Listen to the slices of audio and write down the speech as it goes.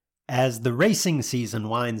As the racing season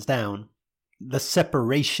winds down, the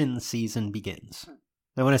separation season begins.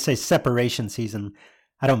 Now, when I say separation season,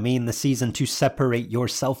 I don't mean the season to separate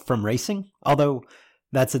yourself from racing, although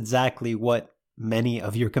that's exactly what many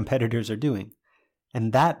of your competitors are doing.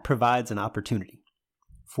 And that provides an opportunity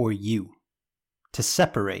for you to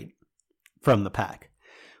separate from the pack.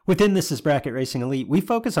 Within This Is Bracket Racing Elite, we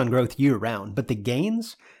focus on growth year-round, but the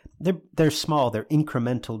gains, they're small, they're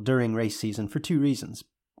incremental during race season for two reasons.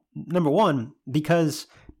 Number one, because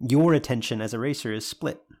your attention as a racer is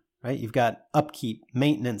split, right? You've got upkeep,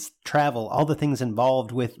 maintenance, travel, all the things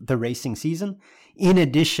involved with the racing season, in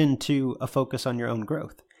addition to a focus on your own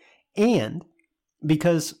growth. And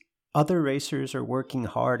because other racers are working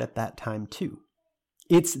hard at that time too.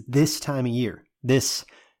 It's this time of year, this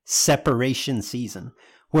separation season,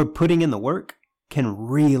 where putting in the work can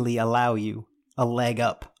really allow you a leg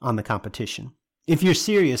up on the competition. If you're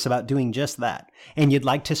serious about doing just that, and you'd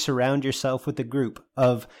like to surround yourself with a group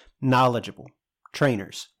of knowledgeable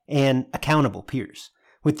trainers and accountable peers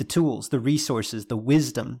with the tools, the resources, the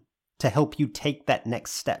wisdom to help you take that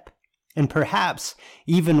next step, and perhaps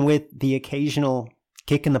even with the occasional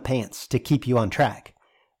kick in the pants to keep you on track,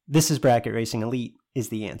 This Is Bracket Racing Elite is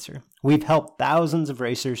the answer. We've helped thousands of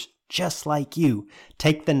racers just like you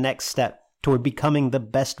take the next step toward becoming the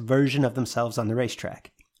best version of themselves on the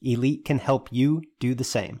racetrack. Elite can help you do the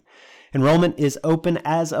same. Enrollment is open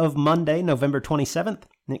as of Monday, November 27th,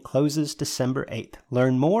 and it closes December 8th.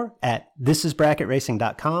 Learn more at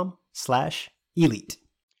thisisbracketracing.com/elite.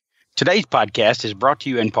 Today's podcast is brought to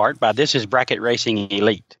you in part by This Is Bracket Racing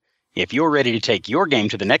Elite. If you're ready to take your game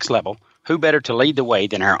to the next level, who better to lead the way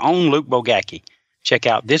than our own Luke Bogacki? Check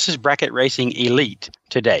out This Is Bracket Racing Elite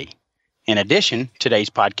today. In addition, today's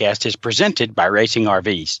podcast is presented by Racing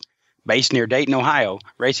RVs. Based near Dayton, Ohio,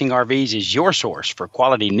 Racing RVs is your source for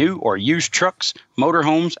quality new or used trucks,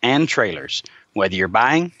 motorhomes, and trailers. Whether you're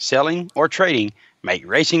buying, selling, or trading, make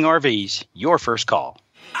Racing RVs your first call.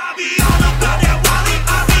 I be all about that Wally.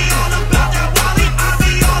 I be all about that Wally. I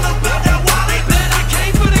be all about that Wally. Man, I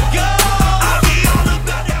came for the gold. I be all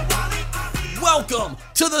about that Wally. Welcome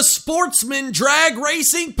to the Sportsman Drag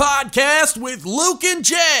Racing Podcast with Luke and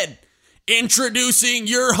Jed. Introducing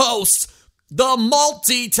your hosts, the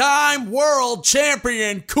multi-time world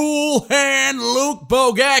champion Cool Hand Luke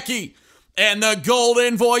Bogacki and the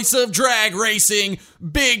golden voice of drag racing,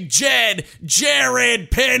 Big Jed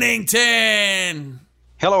Jared Pennington.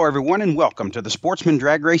 Hello, everyone, and welcome to the Sportsman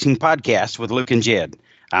Drag Racing Podcast with Luke and Jed.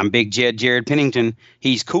 I'm Big Jed Jared Pennington.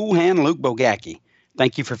 He's Cool Hand Luke Bogacki.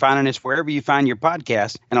 Thank you for finding us wherever you find your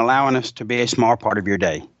podcast and allowing us to be a small part of your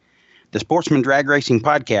day. The Sportsman Drag Racing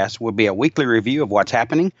Podcast will be a weekly review of what's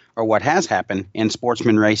happening or what has happened in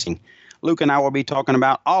sportsman racing. Luke and I will be talking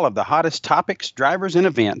about all of the hottest topics, drivers, and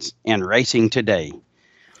events in racing today.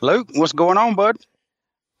 Luke, what's going on, bud?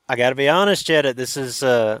 I got to be honest, Jed, this is,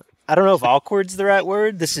 I don't know if awkward's the right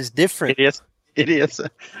word. This is different. It is. It is.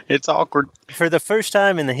 It's awkward. For the first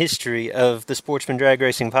time in the history of the Sportsman Drag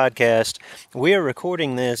Racing Podcast, we are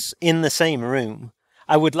recording this in the same room.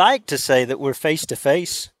 I would like to say that we're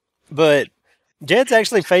face-to-face, but Jed's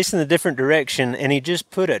actually facing a different direction, and he just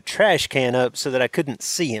put a trash can up so that I couldn't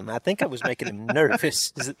see him. I think I was making him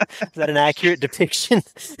nervous. Is that an accurate depiction?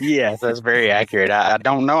 Yes, that's very accurate. I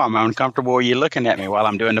don't know. I'm uncomfortable with you looking at me while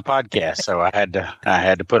I'm doing the podcast, so I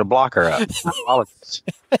had to put a blocker up. Apologies.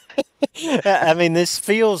 I mean, this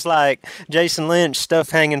feels like Jason Lynch,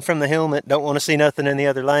 stuff hanging from the helmet, don't want to see nothing in the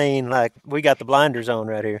other lane. Like, we got the blinders on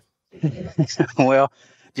right here. Well,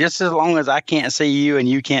 just as long as I can't see you and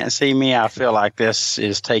you can't see me, I feel like this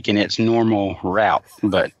is taking its normal route.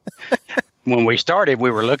 But when we started,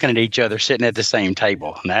 we were looking at each other sitting at the same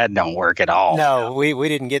table, and that don't work at all. No, we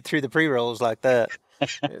didn't get through the pre-rolls like that.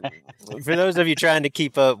 For those of you trying to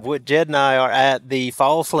keep up, Jed and I are at the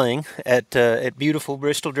Fall Fling at beautiful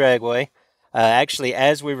Bristol Dragway. Actually,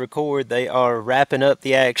 as we record, they are wrapping up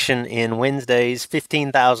the action in Wednesday's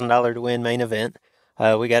 $15,000 to win main event.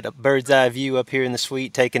 We got a bird's eye view up here in the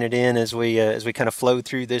suite, taking it in as we kind of flow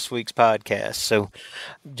through this week's podcast. So,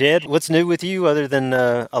 Jed, what's new with you other than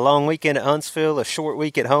a long weekend at Huntsville, a short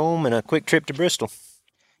week at home, and a quick trip to Bristol?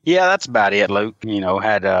 Yeah, that's about it, Luke.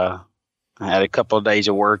 I had a couple of days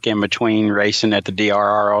of work in between racing at the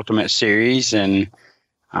DRR Ultimate Series, and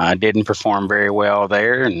I didn't perform very well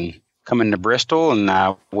there. And coming to Bristol,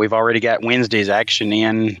 and we've already got Wednesday's action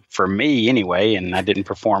in for me anyway, and I didn't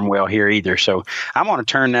perform well here either. So I'm going to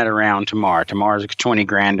turn that around tomorrow. Tomorrow's a 20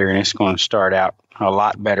 grander, and it's going to start out a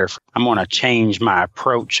lot better. I'm going to change my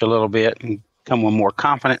approach a little bit and come with more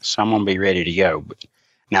confidence. So I'm going to be ready to go. But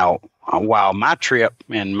now, while my trip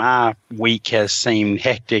and my week has seemed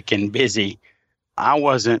hectic and busy, I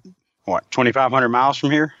wasn't 2,500 miles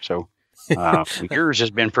from here. So yours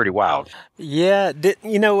has been pretty wild. Yeah.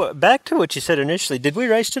 Back to what you said initially, did we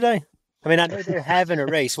race today? I mean, I know they're having a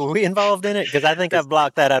race. Were we involved in it? Because I think I've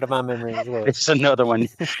blocked that out of my memory as well. It's another one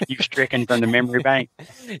you've stricken from the memory bank.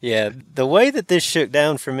 Yeah, the way that this shook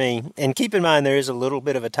down for me, and keep in mind there is a little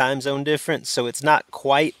bit of a time zone difference, so it's not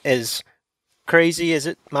quite as crazy as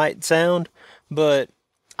it might sound, but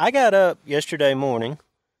I got up yesterday morning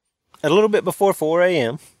a little bit before 4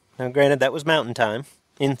 a.m. Now, granted, that was mountain time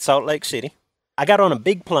in Salt Lake City. I got on a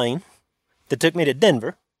big plane that took me to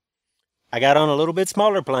Denver. I got on a little bit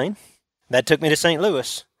smaller plane. That took me to St.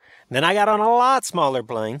 Louis. Then I got on a lot smaller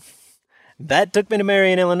plane. That took me to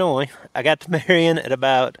Marion, Illinois. I got to Marion at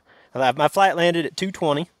my flight landed at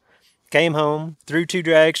 2:20. Came home, threw 2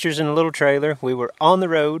 dragsters in a little trailer. We were on the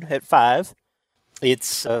road at 5.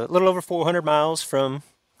 It's a little over 400 miles from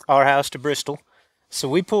our house to Bristol. So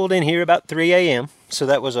we pulled in here about 3 a.m. So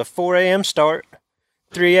that was a 4 a.m. start,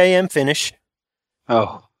 3 a.m. finish.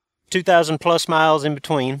 Oh. 2,000 plus miles in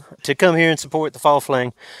between to come here and support the Fall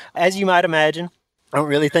Fling. As you might imagine, I don't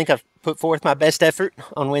really think I've put forth my best effort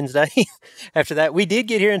on Wednesday. After that, we did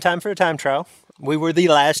get here in time for a time trial. We were the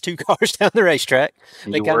last 2 cars down the racetrack.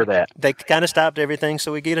 They kind of stopped everything,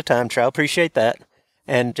 so we get a time trial. Appreciate that.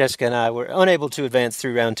 And Jessica and I were unable to advance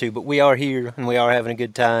through round 2, but we are here and we are having a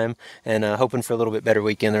good time and hoping for a little bit better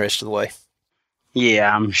weekend the rest of the way.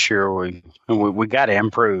 Yeah, I'm sure we got to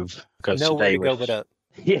improve because today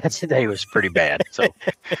today was pretty bad. So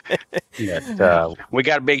we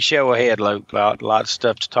got a big show ahead, Luke. A lot of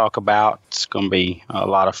stuff to talk about. It's going to be a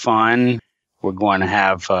lot of fun. We're going to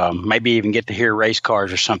have maybe even get to hear race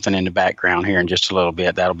cars or something in the background here in just a little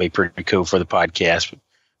bit. That'll be pretty cool for the podcast.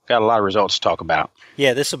 Got a lot of results to talk about.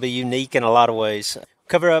 Yeah, this will be unique in a lot of ways.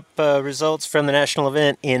 Cover up results from the national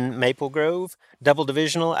event in Maple Grove, double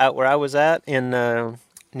divisional out where I was at in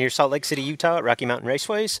near Salt Lake City, Utah at Rocky Mountain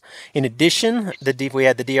Raceways. In addition, we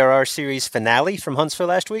had the DRR Series finale from Huntsville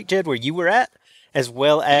last week, Jed, where you were at, as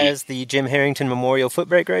well as the Jim Harrington Memorial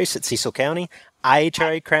Footbrake Race at Cecil County.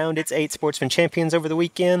 IHRA crowned its 8 sportsman champions over the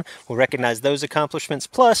weekend. We'll recognize those accomplishments.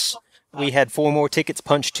 Plus, we had 4 more tickets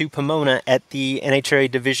punched to Pomona at the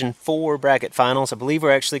NHRA Division 4 bracket finals. I believe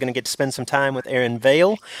we're actually going to get to spend some time with Aaron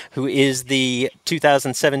Vail, who is the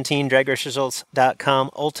 2017 DragRaceResults.com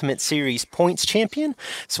Ultimate Series points champion.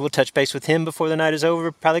 So we'll touch base with him before the night is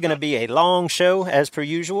over. Probably going to be a long show, as per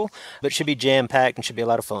usual, but should be jam-packed and should be a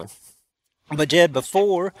lot of fun. But Jed,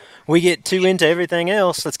 before we get too into everything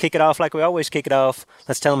else, let's kick it off like we always kick it off.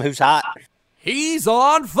 Let's tell them who's hot. He's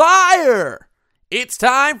on fire! It's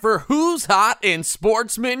time for Who's Hot in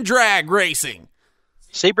Sportsman Drag Racing.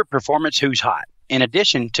 Siebert Performance Who's Hot. In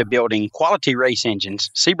addition to building quality race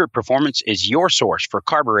engines, Siebert Performance is your source for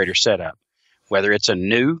carburetor setup. Whether it's a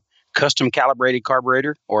new, custom calibrated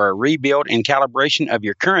carburetor or a rebuild and calibration of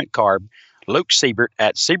your current carb, Luke Siebert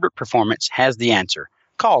at Siebert Performance has the answer.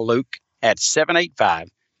 Call Luke at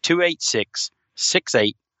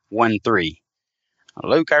 785-286-6813.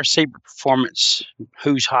 Luke, our Siebert Performance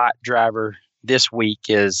Who's Hot driver this week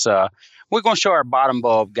is, we're going to show our bottom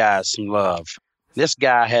bulb guys some love. This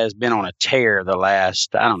guy has been on a tear the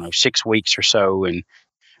last, 6 weeks or so and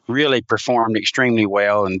really performed extremely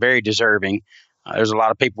well and very deserving. There's a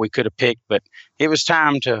lot of people we could have picked, but it was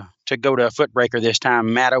time to go to a footbreaker this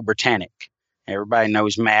time, Matt Obertanic. Everybody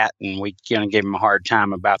knows Matt, and we kind of give him a hard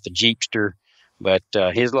time about the Jeepster, but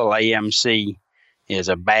his little AMC is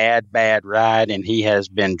a bad ride, and he has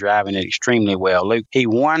been driving it extremely well. Luke, he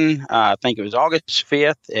won, I think it was August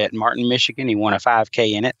 5th at Martin, Michigan. He won a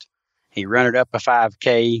 5K in it. He ran up a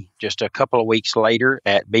 5K just a couple of weeks later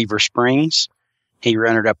at Beaver Springs. He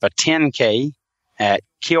ran up a 10K at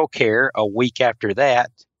Killcare a week after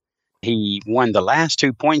that. He won the last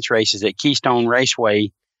 2 points races at Keystone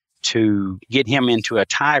Raceway to get him into a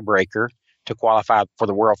tiebreaker to qualify for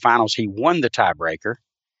the World Finals. He won the tiebreaker.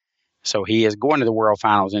 So he is going to the World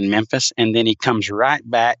Finals in Memphis, and then he comes right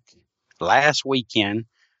back last weekend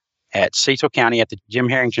at Cecil County at the Jim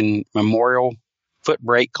Harrington Memorial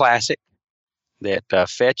Footbrake Classic that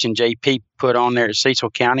Fetch and JP put on there at Cecil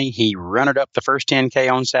County. He ran it up the first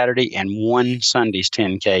 10K on Saturday and won Sunday's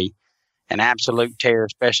 10K. An absolute tear,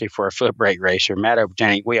 especially for a footbrake racer. Matt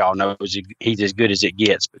Obertanic, we all know he's as good as it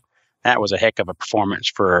gets, but that was a heck of a performance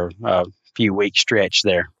for a few week stretch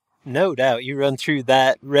there. No doubt. You run through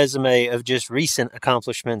that resume of just recent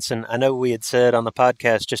accomplishments. And I know we had said on the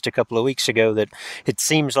podcast just a couple of weeks ago that it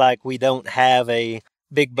seems like we don't have a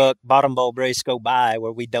big buck bottom bulb race go by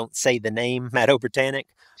where we don't say the name Matt Obertanic.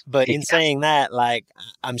 But in saying that, like,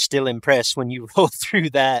 I'm still impressed when you roll through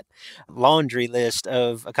that laundry list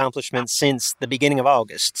of accomplishments since the beginning of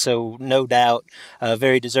August. So no doubt,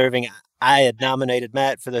 very deserving. I had nominated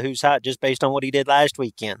Matt for the Who's Hot just based on what he did last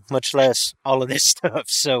weekend, much less all of this stuff.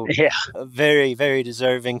 So Yeah. Very, very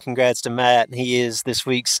deserving. Congrats to Matt. He is this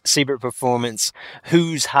week's Siebert Performance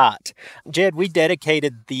Who's Hot. Jed, we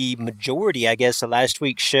dedicated the majority, I guess, of last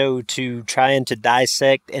week's show to trying to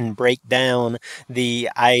dissect and break down the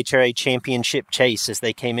IHRA championship chase as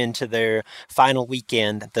they came into their final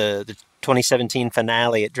weekend, the 2017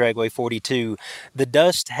 finale at Dragway 42. The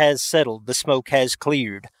dust has settled. The smoke has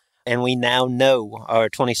cleared. And we now know our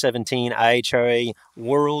 2017 IHRA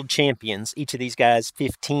world champions, each of these guys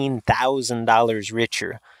 $15,000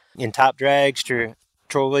 richer. In top dragster,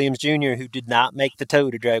 Troy Williams Jr., who did not make the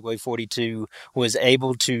tow to Dragway 42, was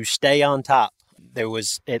able to stay on top. There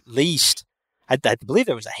was at least, I believe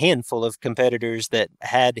there was a handful of competitors that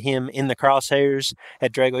had him in the crosshairs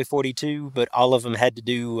at Dragway 42, but all of them had to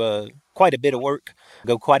do quite a bit of work,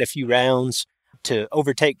 go quite a few rounds to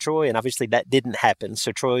overtake Troy, and obviously that didn't happen.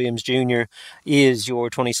 So Troy Williams Jr. is your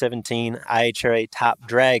 2017 IHRA top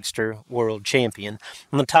dragster world champion.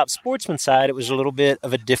 On the top sportsman side, it was a little bit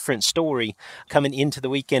of a different story. Coming into the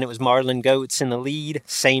weekend, it was Marlon Goetz in the lead.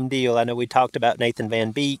 Same deal. I know we talked about Nathan Van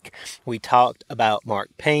Beek. We talked about Mark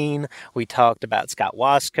Payne. We talked about Scott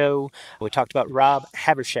Wasco. We talked about Rob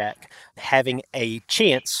Havershak having a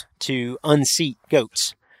chance to unseat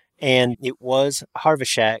Goetz. And it was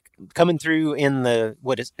Harvishak coming through in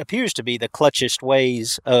what appears to be the clutchest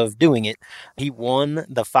ways of doing it. He won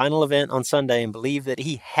the final event on Sunday and believed that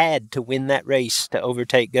he had to win that race to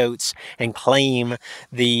overtake Goetz and claim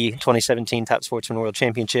the 2017 Top Sportsman World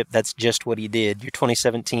Championship. That's just what he did. Your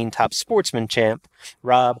 2017 Top Sportsman champ,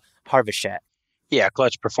 Rob Harvishak. Yeah,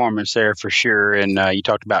 clutch performance there for sure. And you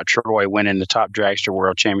talked about Troy winning the Top Dragster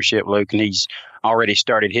World Championship, Luke, and he's already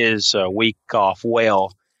started his week off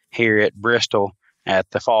well here at Bristol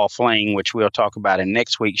at the Fall Fling, which we'll talk about in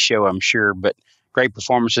next week's show, I'm sure. But great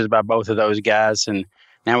performances by both of those guys. And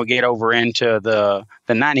now we get over into the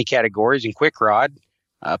 90 categories in quick rod.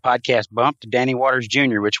 Podcast bump to Danny Waters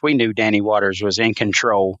Jr., which we knew Danny Waters was in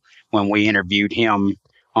control when we interviewed him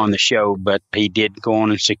on the show, but he did go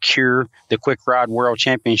on and secure the quick rod world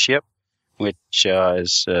championship, which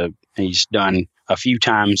he's done a few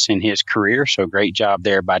times in his career. So great job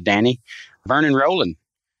there by Danny. Vernon Rowland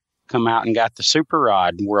come out and got the Super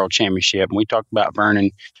Rod World Championship. And we talked about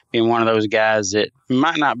Vernon being one of those guys that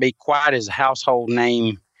might not be quite as a household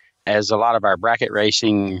name as a lot of our bracket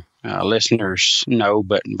racing listeners know,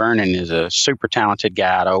 but Vernon is a super talented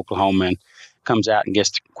guy out of Oklahoma and comes out and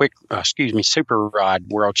gets the Super Rod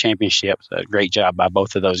World Championship. So great job by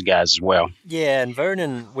both of those guys as well. Yeah, and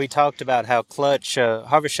Vernon, we talked about how clutch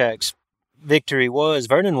Harvishak's victory was.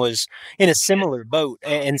 Vernon was in a similar boat,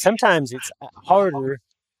 and sometimes it's harder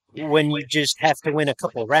when you just have to win a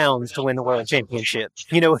couple rounds to win the world championship.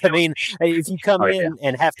 You know what I mean? If you come in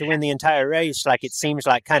and have to win the entire race, like it seems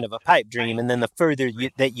like kind of a pipe dream. And then the further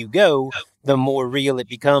that you go, the more real it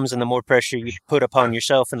becomes and the more pressure you put upon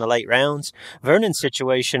yourself in the late rounds. Vernon's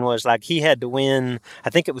situation was like he had to win, I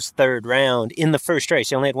think it was third round in the first race.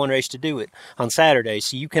 He only had one race to do it on Saturday.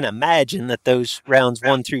 So you can imagine that those rounds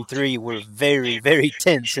 1 through 3 were very, very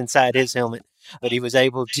tense inside his helmet. But he was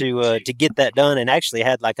able to get that done and actually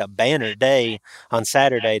had like a banner day on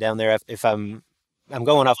Saturday down there. If I'm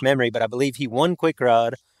going off memory, but I believe he won quick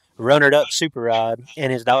rod, runner-up super rod,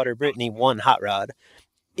 and his daughter Brittany won hot rod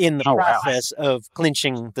in the process of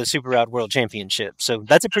clinching the Super Rod World Championship. So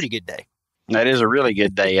that's a pretty good day. That is a really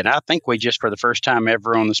good day. And I think we just, for the first time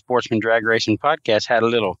ever on the Sportsman Drag Racing podcast, had a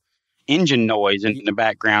little engine noise in the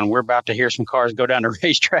background. We're about to hear some cars go down the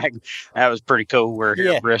racetrack. That was pretty cool. We're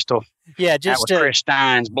here at Bristol. Yeah, just that was Chris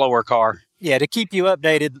Stein's blower car. Yeah, to keep you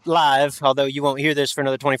updated live, although you won't hear this for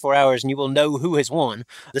another 24 hours and you will know who has won.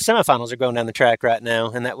 The semifinals are going down the track right now,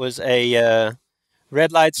 and that was a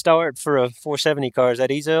red light start for a 470 car. Is that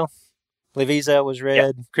Ezel? I believe Ezel was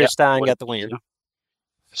red. Chris Stein got the win.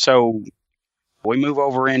 So we move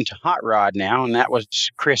over into hot rod now, and that was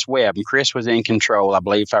Chris Webb. And Chris was in control, I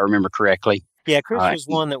believe, if I remember correctly. Yeah, Chris was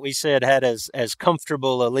one that we said had as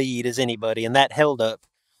comfortable a lead as anybody, and that held up.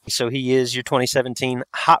 So he is your 2017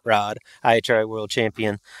 Hot Rod IHRA World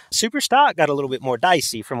Champion. Super Stock got a little bit more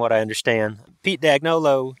dicey from what I understand. Pete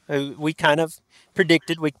Dagnolo, who we kind of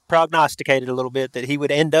predicted, we prognosticated a little bit that he would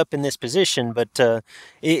end up in this position, but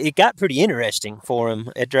it got pretty interesting for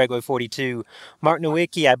him at Dragway 42. Mark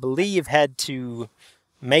Nowicki, I believe, had to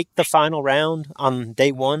make the final round on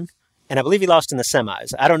day one, and I believe he lost in the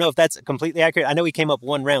semis. I don't know if that's completely accurate. I know he came up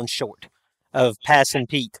one round short of passing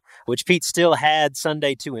Pete, which Pete still had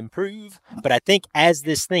Sunday to improve. But I think as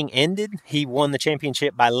this thing ended, he won the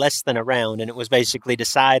championship by less than a round, and it was basically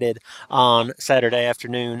decided on Saturday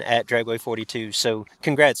afternoon at Dragway 42. So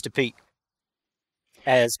congrats to Pete,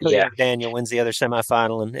 as Cody McDaniel wins the other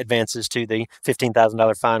semifinal and advances to the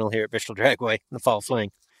 $15,000 final here at Bristol Dragway in the Fall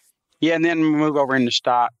Fling. Yeah, and then we move over into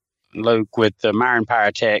stock, Luke, with Myron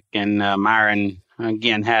Pyrotech. And Myron,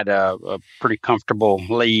 again, had a pretty comfortable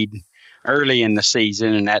lead early in the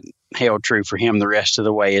season, and that held true for him the rest of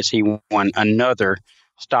the way as he won another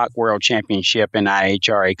stock world championship in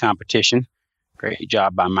IHRA competition. Great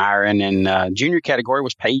job by Myron. And junior category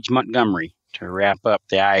was Paige Montgomery to wrap up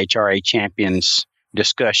the IHRA champions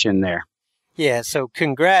discussion there. Yeah, so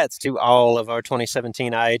congrats to all of our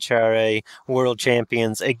 2017 IHRA world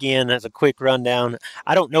champions. Again, as a quick rundown,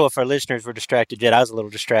 I don't know if our listeners were distracted yet. I was a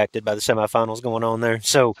little distracted by the semifinals going on there.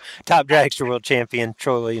 So, top dragster world champion,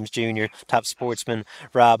 Troy Williams Jr., top sportsman,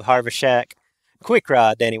 Rob Harvishak, quick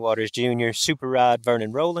rod, Danny Waters Jr., super rod,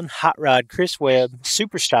 Vernon Rowland, hot rod, Chris Webb,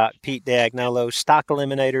 super stock, Pete D'Agnolo, stock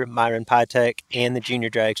eliminator, Myron Pytek, and the junior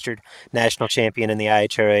dragster national champion in the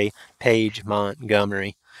IHRA, Paige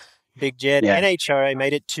Montgomery. Big Jet. Yeah. NHRA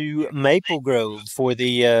made it to Maple Grove for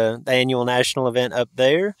the annual national event up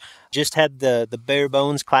there. Just had the bare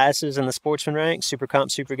bones classes in the sportsman ranks, Super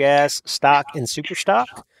Comp, Super Gas, Stock, and Super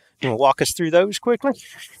Stock. You want to walk us through those quickly?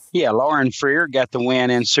 Yeah, Lauren Freer got the win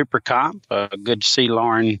in Super Comp. Good to see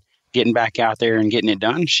Lauren getting back out there and getting it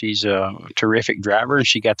done. She's a terrific driver, and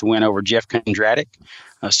she got the win over Jeff Kondratic.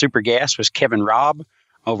 Super Gas was Kevin Robb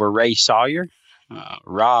over Ray Sawyer.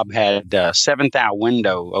 Rob had a 7th-out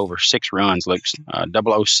window over 6 runs, looks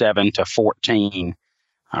 007 to 14.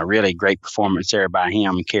 Really great performance there by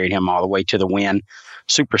him, carried him all the way to the win.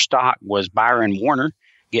 Super stock was Byron Warner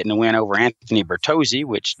getting the win over Anthony Bertozzi,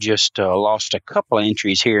 which just lost a couple of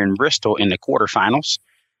entries here in Bristol in the quarterfinals.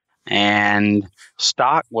 And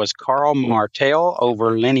stock was Carl Martell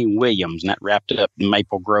over Lenny Williams, and that wrapped up the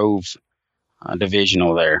Maple Grove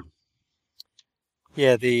divisional there.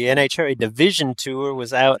 Yeah, the NHRA Division Tour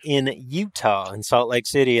was out in Utah, in Salt Lake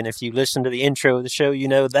City. And if you listen to the intro of the show, you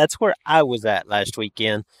know that's where I was at last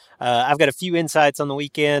weekend. I've got a few insights on the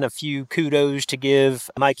weekend, a few kudos to give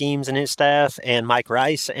Mike Eames and his staff, and Mike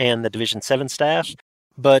Rice and the Division 7 staff.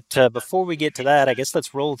 But before we get to that, I guess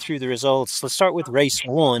let's roll through the results. Let's start with Race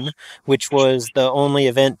 1, which was the only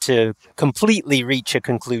event to completely reach a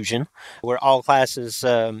conclusion, where all classes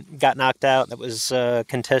got knocked out. That was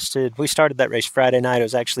contested. We started that race Friday night. It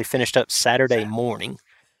was actually finished up Saturday morning.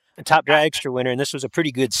 The top dragster winner, and this was a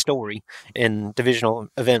pretty good story in Divisional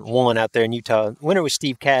Event 1 out there in Utah. Winner was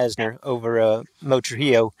Steve Kasner over Mo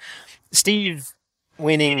Trujillo. Steve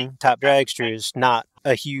winning top dragster is not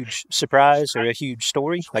a huge surprise or a huge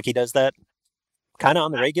story. Like, he does that kind of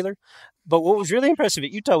on the regular. But what was really impressive at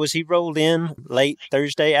Utah was he rolled in late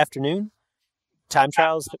Thursday afternoon. Time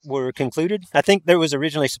trials were concluded. I think there was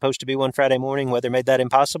originally supposed to be one Friday morning. Weather made that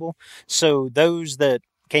impossible. So those that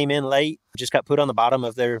came in late just got put on the bottom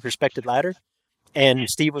of their respected ladder. And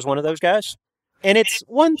Steve was one of those guys. And it's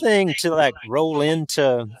one thing to like roll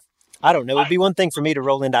into, I don't know, it'd be one thing for me to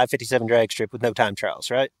roll into I-57 drag strip with no time trials,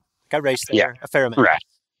 right? I raced there a fair amount. Right.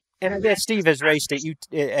 And I guess Steve has raced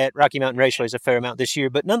at Rocky Mountain Raceways a fair amount this year.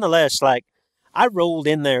 But nonetheless, like, I rolled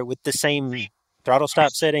in there with the same throttle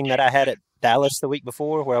stop setting that I had at Dallas the week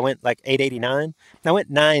before, where I went like 889. And I went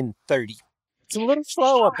 930. It's a little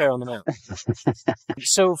slow up there on the mountain.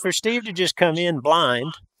 So for Steve to just come in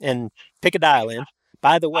blind and pick a dial in,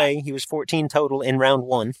 by the way, he was 14 total in round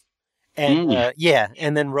 1. And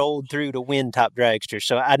and then rolled through to win top dragster.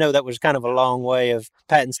 So I know that was kind of a long way of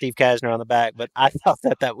patting Steve Kasner on the back, but I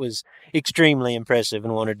thought that was extremely impressive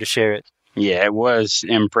and wanted to share it. Yeah, it was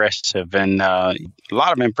impressive, and a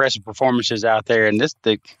lot of impressive performances out there. And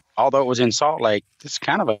although it was in Salt Lake, it's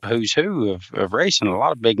kind of a who's who of racing. A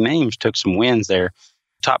lot of big names took some wins there.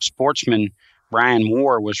 Top sportsman Brian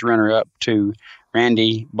Moore was runner-up to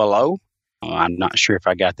Randy Below. I'm not sure if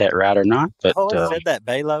I got that right or not. But, I said that,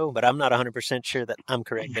 Balo, but I'm not 100% sure that I'm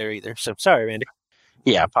correct there either. So sorry, Randy.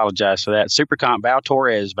 Yeah, I apologize for that. Super Comp Val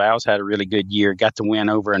Torres. Val's had a really good year. Got the win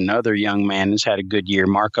over another young man who's had a good year,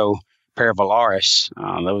 Marco Pervalaris.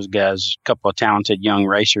 Those guys, a couple of talented young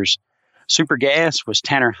racers. Super Gas was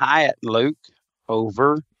Tanner Hyatt, Luke,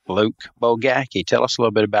 over Luke Bogacki. Tell us a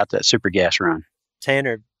little bit about that Super Gas run.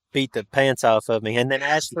 Tanner beat the pants off of me and then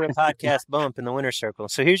asked for a podcast bump in the winner's circle.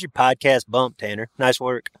 So here's your podcast bump, Tanner. Nice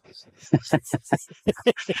work.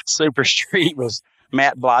 Super Street was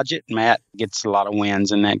Matt Blodgett. Matt gets a lot of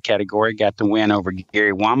wins in that category. Got the win over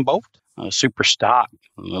Gary Wambolt. super stock.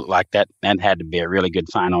 Looked like that had to be a really good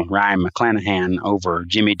final. Ryan McClanahan over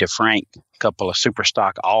Jimmy DeFrank, a couple of super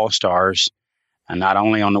stock all-stars, and not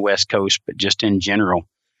only on the West Coast, but just in general.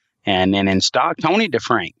 And then in stock, Tony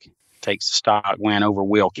DeFrank takes the stock win over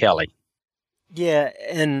Will Kelly. Yeah,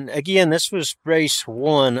 and again, this was race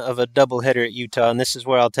one of a doubleheader at Utah, and this is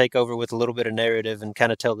where I'll take over with a little bit of narrative and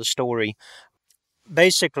kind of tell the story.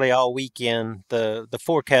 Basically, all weekend, the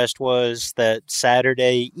forecast was that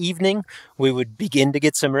Saturday evening, we would begin to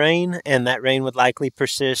get some rain, and that rain would likely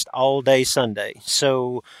persist all day Sunday.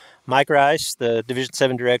 So Mike Rice, the Division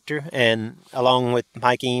 7 director, and along with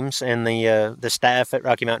Mike Eames and the staff at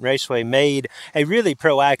Rocky Mountain Raceway, made a really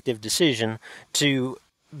proactive decision to,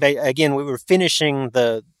 again, we were finishing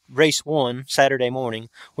the race one Saturday morning.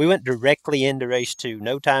 We went directly into race two.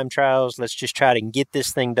 No time trials. Let's just try to get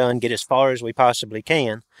this thing done, get as far as we possibly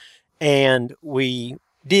can. And we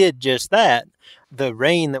did just that. The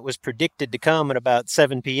rain that was predicted to come at about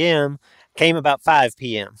 7 p.m. came about 5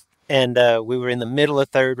 p.m. And we were in the middle of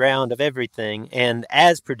third round of everything. And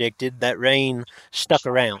as predicted, that rain stuck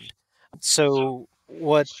around. So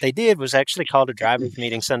what they did was actually called a drivers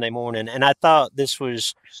meeting Sunday morning. And I thought this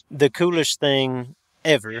was the coolest thing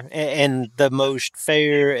ever and the most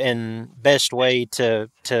fair and best way to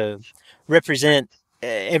represent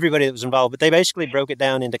everybody that was involved. But they basically broke it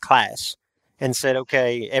down into class and said,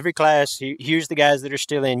 okay, every class, here's the guys that are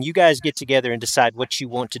still in. You guys get together and decide what you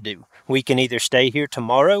want to do. We can either stay here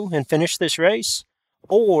tomorrow and finish this race,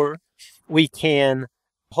 or we can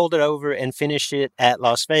hold it over and finish it at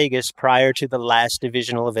Las Vegas prior to the last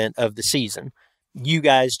divisional event of the season. You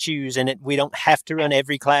guys choose, and we don't have to run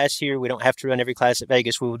every class here. We don't have to run every class at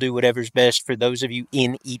Vegas. We will do whatever's best for those of you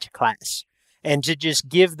in each class. And to just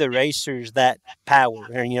give the racers that power,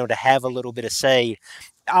 and, to have a little bit of say,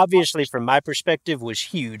 obviously from my perspective was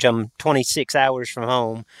huge. I'm 26 hours from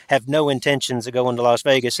home, have no intentions of going to Las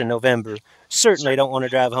Vegas in November. Certainly don't want to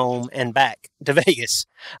drive home and back to Vegas.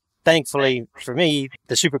 Thankfully for me,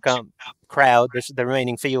 the Super Comp crowd, the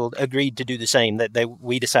remaining field, agreed to do the same.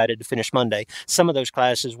 We decided to finish Monday. Some of those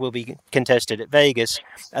classes will be contested at Vegas,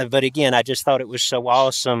 but again, I just thought it was so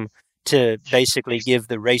awesome to basically give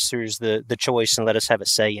the racers the choice and let us have a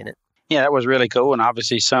say in it. Yeah, that was really cool. And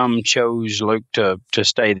obviously some chose, Luke, to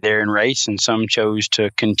stay there and race, and some chose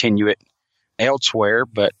to continue it elsewhere.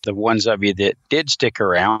 But the ones of you that did stick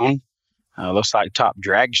around, looks like top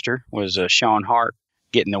dragster was Sean Hart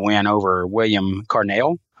getting the win over William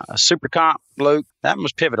Carnell. Super Comp, Luke, that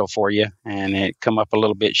was pivotal for you, and it come up a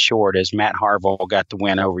little bit short as Matt Harville got the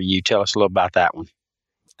win over you. Tell us a little about that one.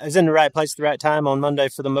 I was in the right place at the right time on Monday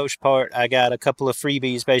for the most part. I got a couple of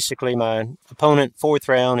freebies. Basically, my opponent, fourth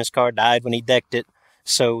round, his car died when he decked it.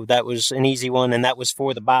 So that was an easy one, and that was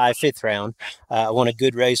for the bye fifth round. I won a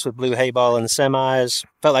good race with Blue Hayball in the semis.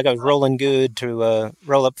 Felt like I was rolling good to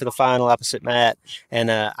roll up for the final opposite Matt, and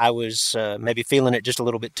I was maybe feeling it just a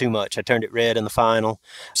little bit too much. I turned it red in the final.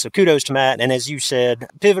 So kudos to Matt, and as you said,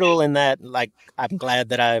 pivotal in that, like, I'm glad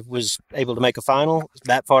that I was able to make a final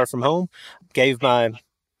that far from home. Gave my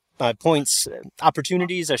points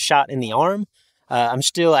opportunities a shot in the arm. I'm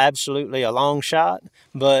still absolutely a long shot,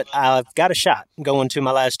 but I've got a shot going to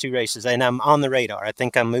my last two races, and I'm on the radar. I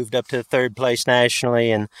think I moved up to third place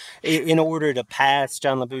nationally, and in order to pass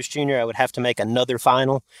John LaBouche Jr., I would have to make another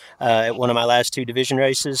final at one of my last two division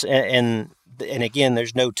races. And again,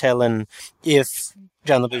 there's no telling if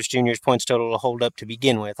John LaBouche Jr.'s points total will hold up to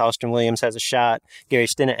begin with. Austin Williams has a shot. Gary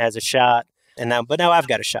Stinnett has a shot. But now I've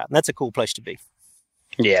got a shot, and that's a cool place to be.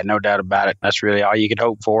 Yeah, no doubt about it. That's really all you could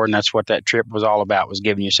hope for, and that's what that trip was all about, was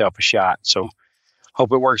giving yourself a shot. So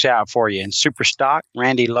hope it works out for you. In Super Stock,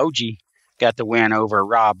 Randy Logie got the win over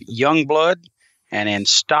Rob Youngblood, and in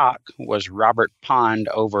Stock was Robert Pond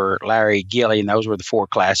over Larry Gilly, and those were the four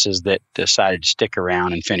classes that decided to stick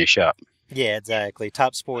around and finish up. Yeah, exactly.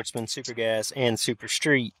 Top Sportsman, Super Gas, and Super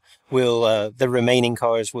Street will the remaining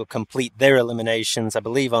cars will complete their eliminations, I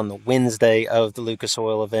believe, on the Wednesday of the Lucas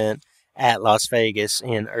Oil event at Las Vegas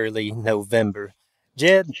in early November.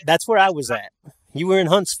 Jed, that's where I was at. You were in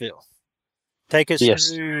Huntsville. Take us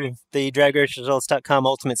through the DragRaceResults.com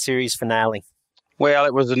Ultimate Series finale. Well,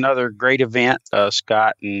 it was another great event.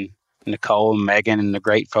 Scott and Nicole and Megan and the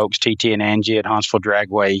great folks, TT and Angie at Huntsville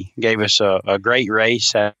Dragway, gave us a great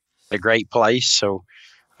race at a great place. So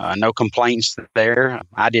no complaints there.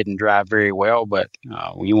 I didn't drive very well, but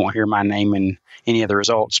you won't hear my name in any of the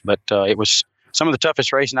results. But it was some of the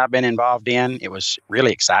toughest racing I've been involved in. It was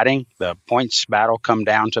really exciting. The points battle come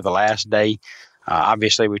down to the last day.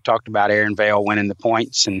 Obviously, we talked about Aaron Vail winning the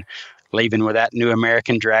points, and leaving with that new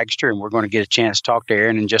American dragster, and we're going to get a chance to talk to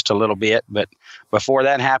Aaron in just a little bit. But before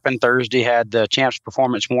that happened, Thursday had the Champs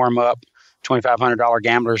Performance warm-up, $2,500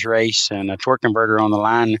 gamblers race, and a torque converter on the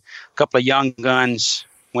line. A couple of young guns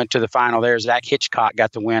went to the final there. Zach Hitchcock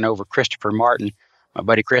got the win over Christopher Martin. My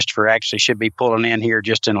buddy Christopher actually should be pulling in here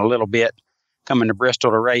just in a little bit, coming to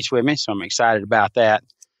Bristol to race with me, so I'm excited about that.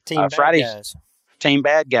 Team Friday guys. Team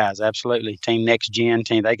Bad Guys, absolutely. Team Next Gen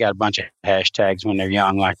team. They got a bunch of hashtags when they're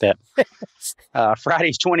young like that.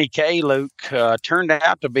 Friday's 20K, Luke, turned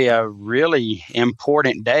out to be a really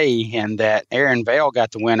important day in that Aaron Vail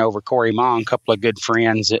got the win over Corey Mong, a couple of good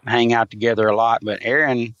friends that hang out together a lot. But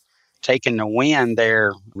Aaron taking the win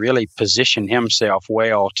there really positioned himself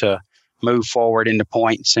well to move forward into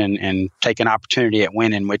points and take an opportunity at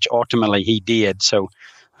winning, which ultimately he did. So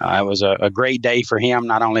it was a great day for him,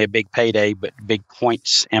 not only a big payday, but big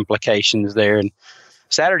points implications there. And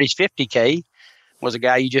Saturday's 50K was a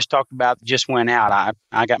guy you just talked about that just went out.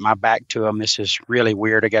 I got my back to him. This is really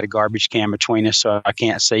weird. I got a garbage can between us, so I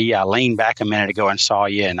can't see. I leaned back a minute ago and saw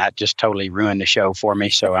you, and that just totally ruined the show for me.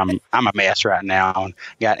 So I'm a mess right now. And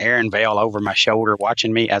got Aaron Vail over my shoulder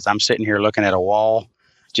watching me as I'm sitting here looking at a wall,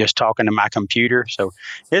 just talking to my computer. So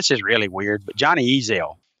this is really weird. But Johnny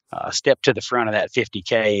Ezel stepped to the front of that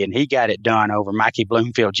 50K, and he got it done over Mikey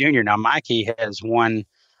Bloomfield Jr. Now, Mikey has won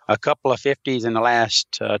a couple of 50s in the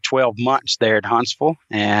last 12 months there at Huntsville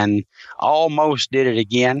and almost did it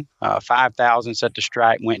again. 5,000 at the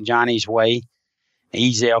stripe, went Johnny's way.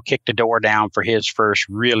 Ezel kicked the door down for his first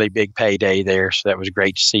really big payday there, so that was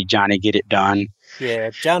great to see Johnny get it done.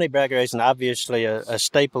 Yeah, Johnny Bragg Racing, obviously a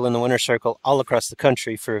staple in the winner's circle all across the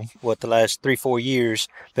country for, the last 3-4 years.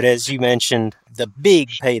 But as you mentioned, the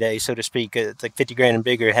big payday, so to speak, like 50 grand and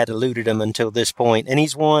bigger, had eluded him until this point. And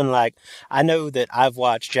he's won, I know that I've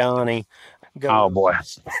watched Johnny go. Oh, boy.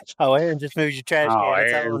 Oh, Aaron just moved your trash can. Oh,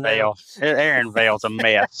 Aaron Vail. Aaron Vail's a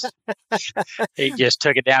mess. He just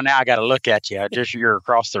took it down. Now I got to look at you. You're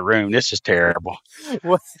across the room. This is terrible.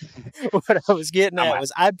 What I was getting at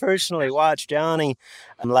was I personally watched Johnny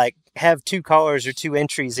have 2 cars or 2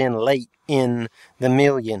 entries in late in the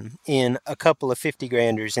million in a couple of 50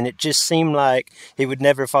 granders, and it just seemed like he would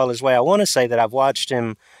never fall his way. I want to say that I've watched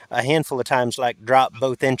him a handful of times drop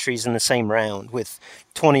both entries in the same round with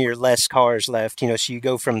 20 or less cars left, so you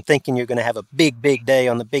go from thinking you're going to have a big day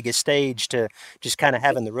on the biggest stage to just kind of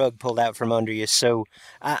having the rug pulled out from under you. So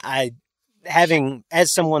as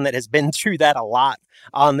someone that has been through that a lot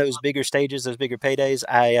on those bigger stages, those bigger paydays,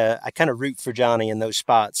 I kind of root for Johnny in those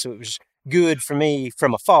spots. So it was good for me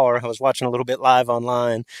from afar. I was watching a little bit live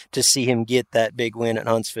online to see him get that big win at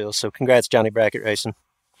Huntsville. So congrats, Johnny Brackett Racing.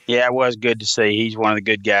 Yeah, it was good to see. He's one of the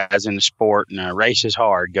good guys in the sport, and races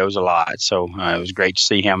hard, goes a lot. So it was great to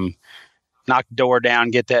see him knock the door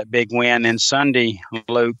down, get that big win. And Sunday,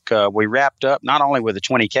 Luke, we wrapped up not only with the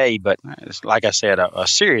 20K, but like I said, a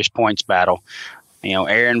serious points battle.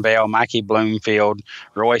 Aaron Vail, Mikey Bloomfield,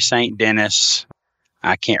 Roy St. Dennis.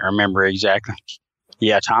 I can't remember exactly.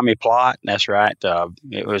 Yeah, Tommy Plott. That's right.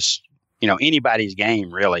 It was, anybody's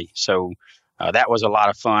game, really. So that was a lot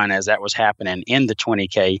of fun as that was happening in the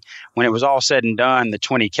 20K. When it was all said and done, the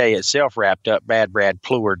 20K itself wrapped up. Bad Brad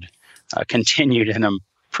Pleward continued in a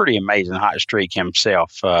pretty amazing hot streak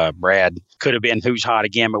himself. Brad could have been who's hot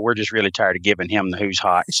again, but we're just really tired of giving him the who's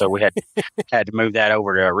hot. So we had to move that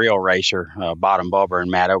over to a real racer, Bottom Bubber and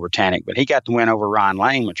Matt Overtanic. But he got the win over Ron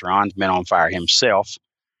Lane, which Ron's been on fire himself.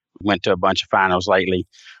 Went to a bunch of finals lately.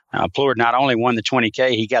 Pleward not only won the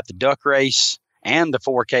 20K, he got the duck race and the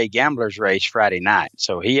 4K gamblers race Friday night.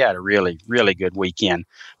 So he had a really, really good weekend.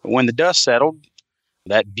 But when the dust settled,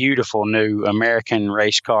 that beautiful new American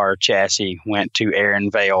race car chassis went to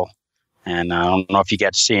Aaron Vail. And I don't know if you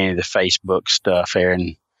got to see any of the Facebook stuff.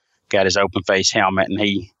 Aaron got his open face helmet, and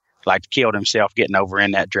he killed himself getting over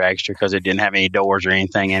in that dragster because it didn't have any doors or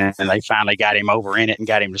anything in it. And they finally got him over in it and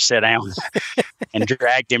got him to sit down and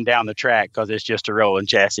dragged him down the track because it's just a rolling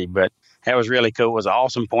chassis. But that was really cool. It was an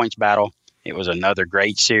awesome points battle. It was another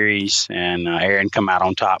great series, and Aaron come out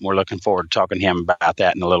on top. And we're looking forward to talking to him about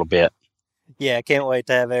that in a little bit. Yeah, I can't wait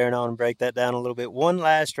to have Aaron on and break that down a little bit. One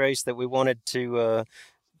last race that we wanted to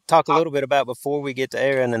talk a little bit about before we get to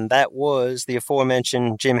Aaron, and that was the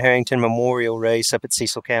aforementioned Jim Harrington Memorial race up at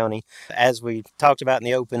Cecil County. As we talked about in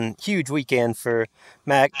the open, huge weekend for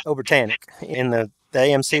Mac Obertanic in the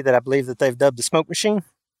AMC that I believe that they've dubbed the Smoke Machine.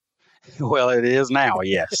 Well, it is now,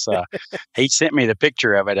 yes. He sent me the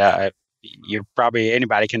picture of it.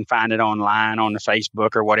 Anybody can find it online on the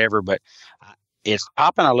Facebook or whatever, but it's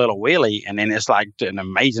popping a little wheelie, and then it's like an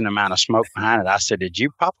amazing amount of smoke behind it. I said, "Did you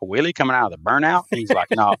pop a wheelie coming out of the burnout?" He's like,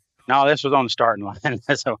 No, this was on the starting line.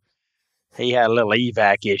 So he had a little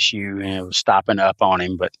evac issue and it was stopping up on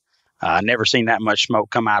him, but I never seen that much smoke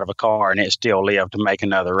come out of a car, and it still lived to make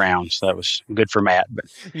another round. So that was good for Matt. But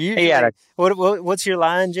usually, he had what's your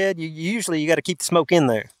line, Jed? You got to keep the smoke in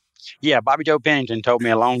there. Yeah, Bobby Joe Pennington told me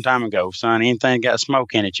a long time ago, son, anything got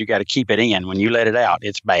smoke in it, you got to keep it in. When you let it out,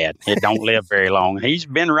 it's bad. It don't live very long. And he's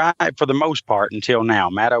been right for the most part until now.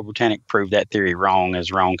 Matt Obertanic proved that theory wrong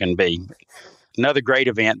as wrong can be. Another great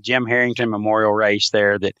event, Jim Harrington Memorial Race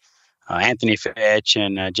there that Anthony Fetch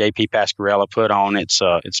and J.P. Pasquarella put on. It's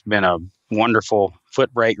been a wonderful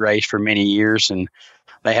foot brake race for many years, and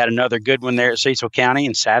they had another good one there at Cecil County.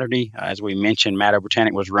 And Saturday, as we mentioned, Matt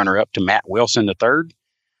Obertanic was runner-up to Matt Wilson III.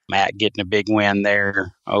 Matt getting a big win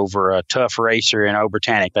there over a tough racer in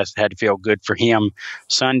Obertanic. That had to feel good for him.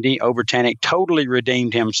 Sunday, Obertanic totally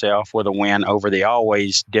redeemed himself with a win over the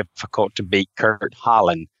always difficult-to-beat Kurt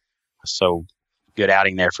Holland. So good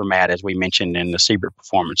outing there for Matt, as we mentioned in the Seabrook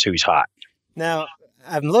performance, who's hot. Now,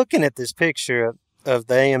 I'm looking at this picture of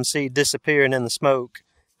the AMC disappearing in the smoke.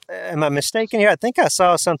 Am I mistaken here? I think I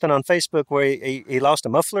saw something on Facebook where he lost a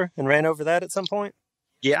muffler and ran over that at some point.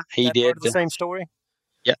 Yeah, he did. Part of the same story?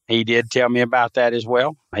 Yeah, he did tell me about that as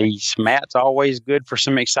well. Matt's always good for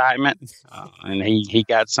some excitement, and he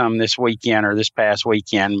got some this weekend or this past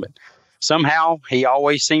weekend, but somehow he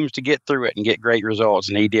always seems to get through it and get great results,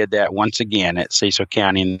 and he did that once again at Cecil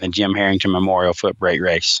County in the Jim Harrington Memorial Foot Brake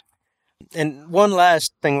Race. And one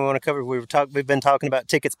last thing we want to cover, we've been talking about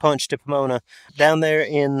tickets punched to Pomona down there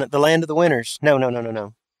in the Land of the Winners. No.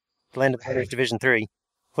 The Land of the Winners Division 3.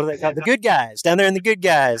 What are they called? The Good Guys. Down there in the Good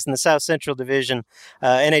Guys in the South Central Division.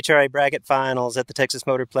 NHRA bracket finals at the Texas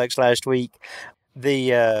Motorplex last week.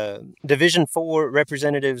 The Division 4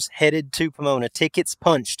 representatives headed to Pomona. Tickets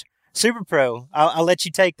punched. Super Pro. I'll let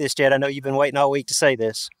you take this, Jed. I know you've been waiting all week to say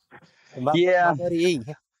this. My buddy E.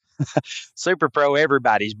 Super Pro,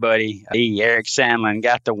 everybody's buddy. Eric Sandlin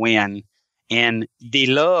got the win in the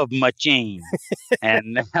Love Machine.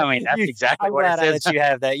 And I mean, that's exactly what it says. I'm glad I let you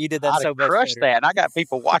have that. You did that so much crushed better. That. And I got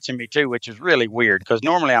people watching me too, which is really weird because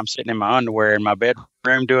normally I'm sitting in my underwear in my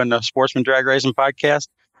bedroom doing the Sportsman Drag Racing podcast.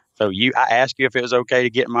 So I asked you if it was okay to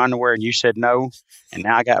get in my underwear and you said no. And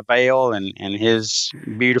now I got Vail and his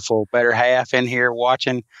beautiful better half in here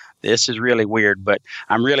watching. This is really weird, but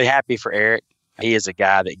I'm really happy for Eric. He is a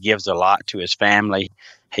guy that gives a lot to his family.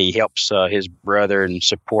 He helps his brother and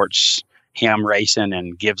supports him racing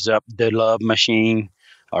and gives up the Love Machine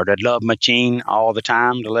or the Love Machine all the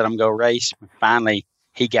time to let him go race. Finally,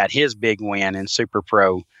 he got his big win in Super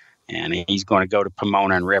Pro, and he's going to go to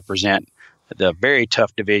Pomona and represent the very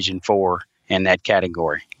tough Division 4 in that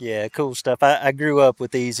category. Yeah, cool stuff. I grew up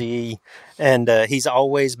with Eazy-E, and he's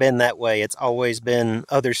always been that way. It's always been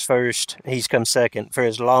others first. He's come second for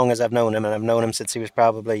as long as I've known him, and I've known him since he was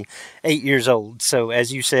probably 8 years old. So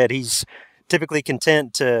as you said, he's typically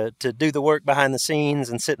content to do the work behind the scenes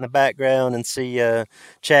and sit in the background and see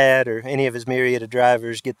Chad or any of his myriad of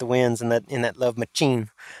drivers get the wins in that Love Machine.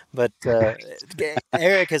 But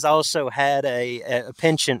Eric has also had a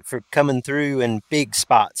penchant for coming through in big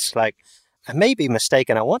spots. Like, I may be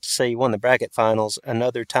mistaken. I want to say he won the bracket finals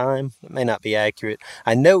another time. It may not be accurate.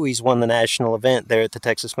 I know he's won the national event there at the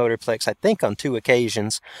Texas Motorplex, I think on 2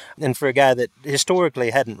 occasions. And for a guy that historically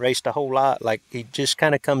hadn't raced a whole lot, like, he just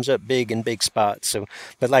kind of comes up big in big spots. So,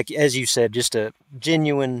 but like, as you said, just a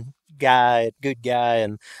genuine guy, good guy,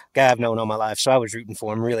 and guy I've known all my life. So I was rooting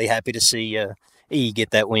for him. Really happy to see E get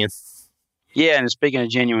that win. Yeah, and speaking of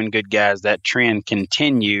genuine good guys, that trend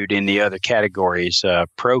continued in the other categories.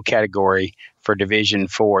 Pro category for Division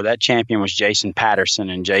 4, that champion was Jason Patterson,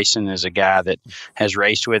 and Jason is a guy that has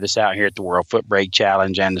raced with us out here at the World Foot Brake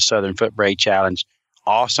Challenge and the Southern Foot Brake Challenge.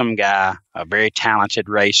 Awesome guy, a very talented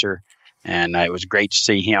racer, and it was great to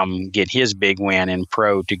see him get his big win in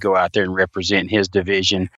Pro to go out there and represent his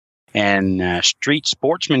division. And Street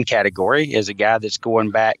Sportsman category is a guy that's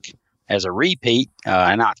going back as a repeat,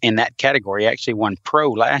 and not in that category. He actually won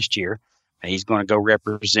Pro last year. He's going to go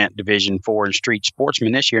represent Division 4 in Street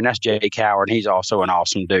Sportsman this year, and that's Jake Howard. He's also an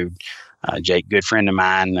awesome dude. Jake, good friend of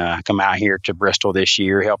mine, come out here to Bristol this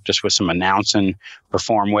year, helped us with some announcing,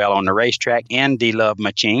 performed well on the racetrack and the Love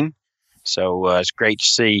Machine. So it's great to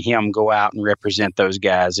see him go out and represent those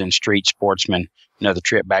guys in Street Sportsman. Another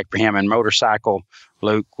trip back for him. And motorcycle,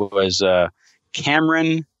 Luke, was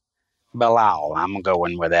Cameron Bilal. I'm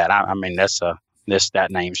going with that. I mean, that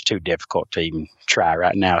name's too difficult to even try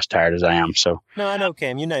right now, as tired as I am. So No, I know,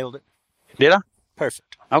 Cam. You nailed it. Did I?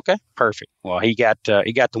 Perfect. Okay, perfect. Well, he got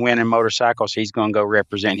the win in motorcycles. He's going to go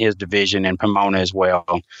represent his division in Pomona as well.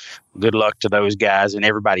 Good luck to those guys and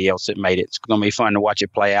everybody else that made it. It's going to be fun to watch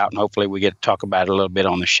it play out, and hopefully we get to talk about it a little bit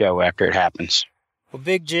on the show after it happens. Well,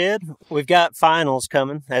 Big Jed, we've got finals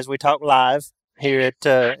coming as we talk live here at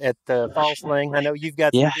the Fall Fling. I know you've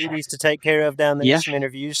got some duties to take care of down there, some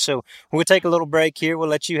interviews. So we'll take a little break here. We'll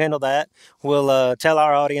let you handle that. We'll tell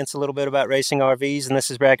our audience a little bit about racing RVs, and this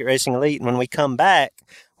is Bracket Racing Elite. And when we come back,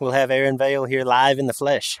 we'll have Aaron Vail here live in the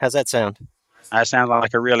flesh. How's that sound? That sounds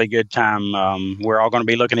like a really good time. We're all going to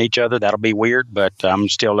be looking at each other. That'll be weird, but I'm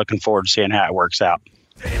still looking forward to seeing how it works out.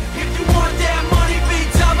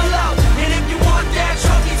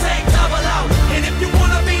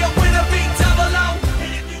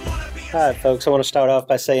 All right, folks, I want to start off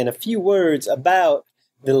by saying a few words about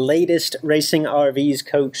the latest Racing RVs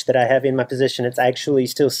coach that I have in my position. It's actually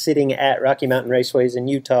still sitting at Rocky Mountain Raceways in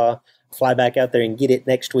Utah. Fly back out there and get it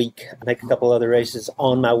next week. I make a couple other races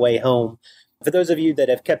on my way home. For those of you that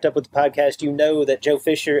have kept up with the podcast, you know that Joe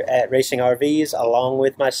Fisher at Racing RVs, along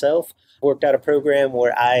with myself, worked out a program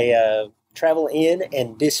where I travel in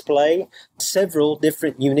and display several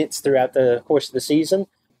different units throughout the course of the season.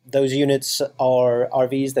 Those units are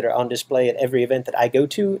RVs that are on display at every event that I go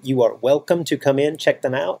to. You are welcome to come in, check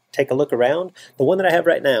them out, take a look around. The one that I have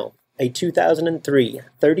right now, a 2003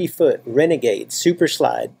 30-foot Renegade Super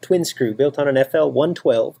Slide twin screw built on an FL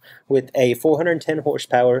 112 with a 410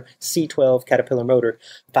 horsepower C12 Caterpillar motor.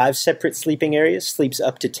 5 separate sleeping areas, sleeps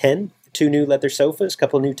up to 10. 2 new leather sofas,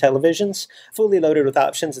 couple new televisions, fully loaded with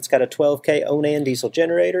options. It's got a 12K Onan diesel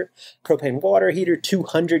generator, propane water heater,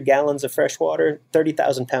 200 gallons of fresh water,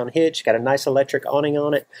 30,000-pound hitch, got a nice electric awning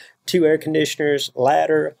on it, 2 air conditioners,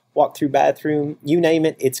 ladder, walk-through bathroom, you name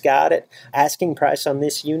it, it's got it. Asking price on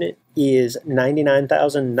this unit is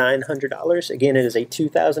 $99,900. Again, it is a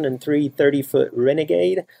 2003 30-foot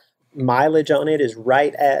Renegade. Mileage on it is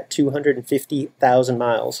right at 250,000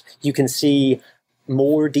 miles. You can see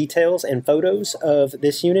more details and photos of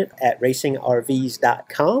this unit at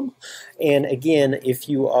racingrvs.com. And again, if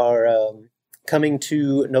you are coming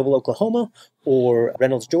to Noble, Oklahoma, or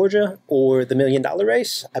Reynolds, Georgia, or the $1 Million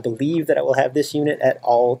Race, I believe that I will have this unit at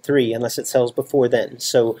all 3, unless it sells before then.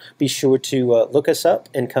 So be sure to look us up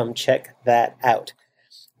and come check that out.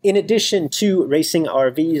 In addition to Racing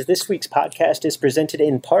RVs, this week's podcast is presented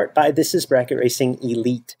in part by This is Bracket Racing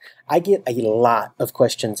Elite. I get a lot of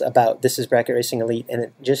questions about This is Bracket Racing Elite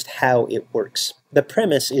and just how it works. The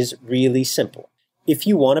premise is really simple. If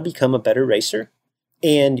you want to become a better racer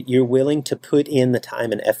and you're willing to put in the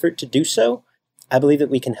time and effort to do so, I believe that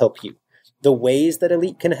we can help you. The ways that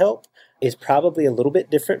Elite can help is probably a little bit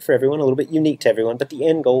different for everyone, a little bit unique to everyone, but the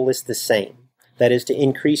end goal is the same. That is to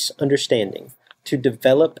increase understanding, to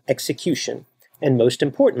develop execution, and most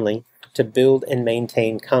importantly, to build and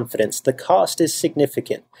maintain confidence. The cost is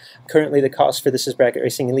significant. Currently, the cost for This is Bracket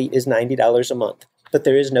Racing Elite is $90 a month, but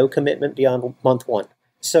there is no commitment beyond month 1.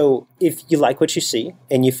 So if you like what you see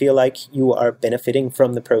and you feel like you are benefiting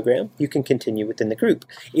from the program, you can continue within the group.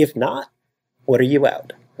 If not, what are you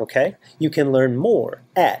out? Okay? You can learn more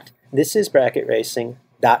at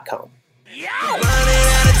thisisbracketracing.com. Running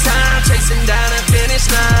out of time, chasing down a finish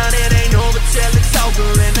line. It ain't over till it's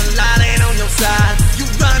over and the light ain't on your side. You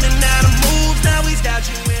running out of moves, now he's got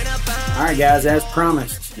you in a bind. All right, guys, as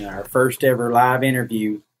promised, our first ever live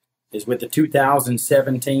interview is with the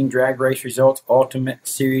 2017 Drag Race Results Ultimate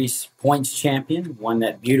Series points champion, won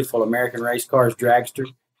that beautiful American Race Cars dragster.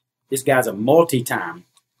 This guy's a multi-time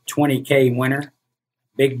 20K winner,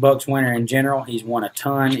 big bucks winner in general. He's won a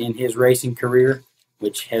ton in his racing career,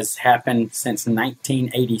 which has happened since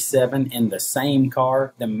 1987 in the same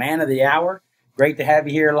car. The man of the hour. Great to have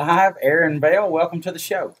you here live. Aaron Vail, welcome to the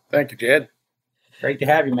show. Thank you, Jed. Great to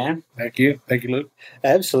have you, man. Thank you. Thank you, Luke.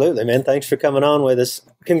 Absolutely, man. Thanks for coming on with us.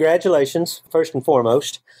 Congratulations, first and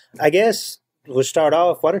foremost. I guess we'll start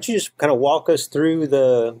off. Why don't you just kind of walk us through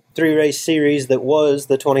the 3-race series that was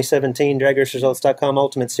the 2017 DragRaceResults.com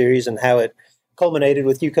Ultimate Series and how it culminated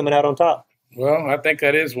with you coming out on top? Well, I think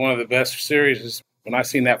that is one of the best series. When I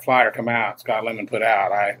seen that flyer come out, Scott Lemon put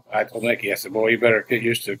out, I told Nikki, I said, boy, you better get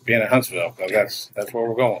used to being in Huntsville because that's where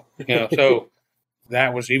we're going. So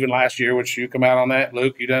that was even last year, which you come out on that,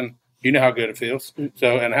 Luke, you know how good it feels.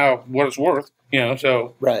 So, and what it's worth,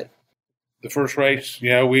 so. Right. The first race,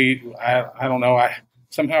 I don't know,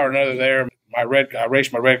 somehow or another there, I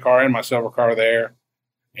raced my red car and my silver car there,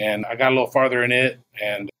 and I got a little farther in it,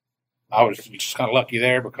 and I was just kind of lucky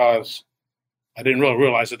there because I didn't really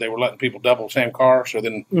realize that they were letting people double the same car. So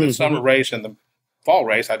then the summer race and the fall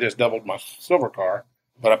race, I just doubled my silver car,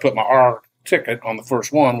 but I put my R ticket on the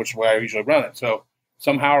first one, which is the way I usually run it. So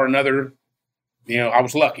somehow or another, I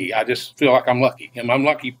was lucky. I just feel like I'm lucky. And I'm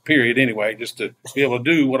lucky, period, anyway, just to be able to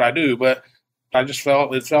do what I do. But I just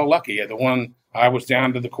felt lucky. At the one, I was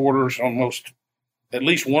down to the quarters almost at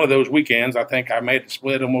least one of those weekends. I think I made the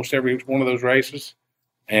split almost every one of those races.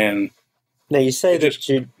 And now you say that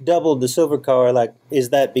you doubled the silver car. Like, is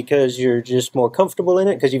that because you're just more comfortable in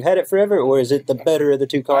it because you've had it forever, or is it the better of the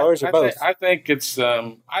two cars, or both? I think it's.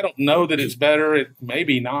 I don't know that it's better. It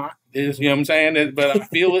maybe not. Is, you know what I'm saying? But I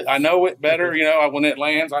feel it. I know it better. You know, when it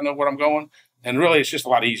lands, I know where I'm going. And really, it's just a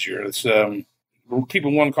lot easier. It's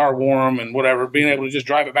keeping one car warm and whatever. Being able to just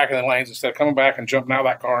drive it back in the lanes instead of coming back and jumping out of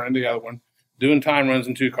that car into the other one. Doing time runs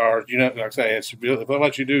in two cars. You know, like I say, if they'll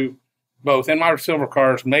let you do both. And my silver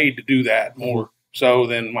car is made to do that more so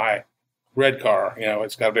than my red car. You know,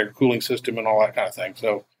 it's got a bigger cooling system and all that kind of thing.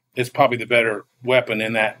 So it's probably the better weapon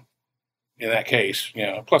in that case. You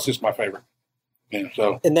know, plus it's my favorite. You know,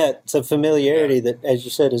 so and that's a familiarity that, as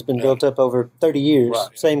you said, has been built up over 30 years.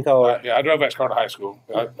 Right. Same car. I drove that car to high school.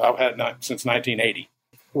 I've had it since 1980.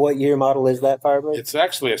 What year model is that Firebird? It's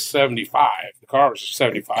actually a 75. The car was a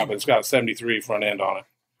 75, but it's got a 73 front end on it.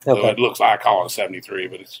 Okay. So it looks like I call it a 73,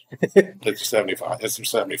 but it's a 75. It's a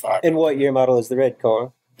 75. And what year model is the red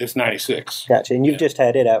car? It's 96. Gotcha. And you've just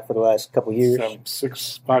had it out for the last couple of years?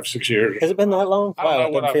 5, 6 years. Has it been that long? I don't know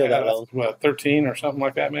what I've had. That long. 13 or something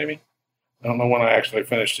like that, maybe. I don't know when I actually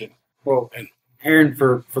finished it. Well, Aaron,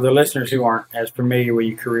 for the listeners who aren't as familiar with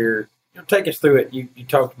your career, take us through it. You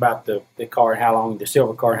talked about the car, how long, the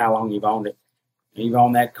silver car, how long you've owned it. You've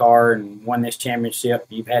owned that car and won this championship.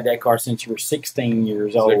 You've had that car since you were 16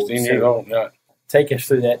 years old. 16 years old, yeah. Take us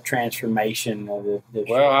through that transformation of the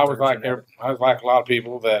well, I was like a lot of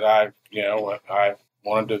people that I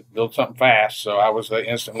wanted to build something fast, so I was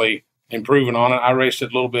instantly improving on it. I raced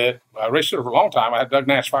it a little bit. I raced it for a long time. I had Doug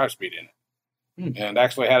Nash 5-speed in it, and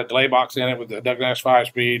actually had a delay box in it with the Doug Nash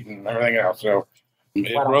 5-speed and everything else. So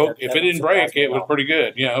it broke. If it didn't break, it was pretty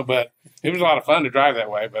good, you know. But it was a lot of fun to drive that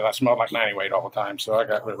way. But I smelled like 90 weight all the time, so I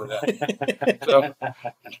got rid of that.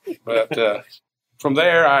 But from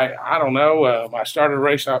there, I don't know. I started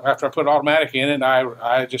racing after I put automatic in it.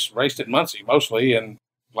 I just raced at Muncie mostly, and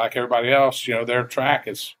like everybody else, you know, their track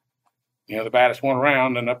is, you know, the baddest one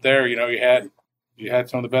around. And up there, you know, you had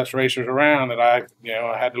some of the best racers around that I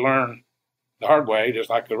had to learn the hard way, just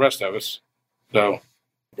like the rest of us. So,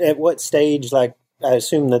 at what stage, like, I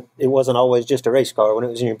assume that it wasn't always just a race car when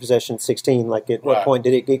it was in your possession at 16. Like, at what point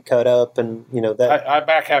did it get cut up? And, you know, that I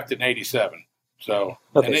back halved it in 87. So,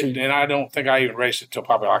 okay, and I don't think I even raced it till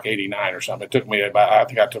probably like 89 or something. It took me I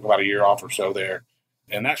took about a year off or so there.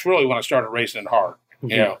 And that's really when I started racing it hard. Mm-hmm.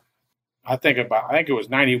 You know, I think it was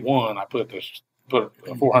 91. I put a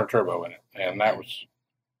 400 turbo in it, and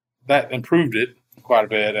that improved it quite a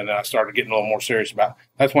bit. And then I started getting a little more serious about.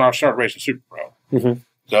 That's when I started racing Super Pro. Mm-hmm.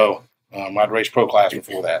 So I'd raced Pro Class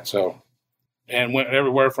before that. So, and went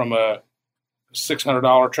everywhere from a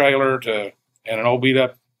 $600 trailer and an old beat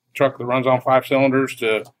up truck that runs on 5 cylinders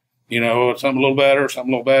to, you know, something a little better,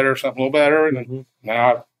 something a little better, something a little better, and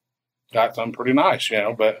now I've got something pretty nice, you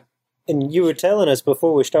know. But and you were telling us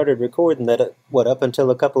before we started recording that up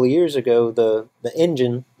until a couple of years ago, the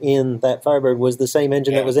engine in that Firebird was the same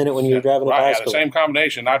engine that was in it when you were driving it to high school. The same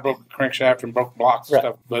combination. I broke the crankshaft and broke blocks and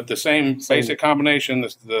stuff, but the same basic combination.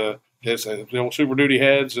 The old Super Duty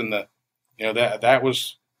heads and that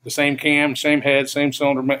was the same cam, same head, same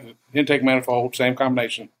cylinder, intake manifold, same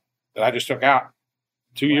combination that I just took out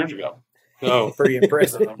 2 years ago. So pretty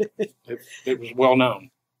impressive. It was well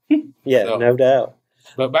known. Yeah, so, no doubt.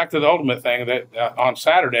 But back to the ultimate thing that on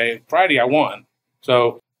Friday I won.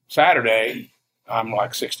 So Saturday I'm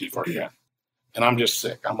like 60%, and I'm just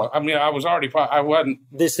sick. I wasn't.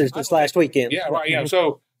 This is just last weekend. Yeah, right. Yeah.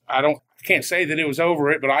 So I can't say that it was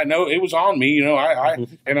over it, but I know it was on me. You know, and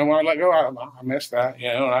when I let go, I missed that.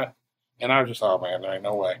 You know, and I was just, oh man, there ain't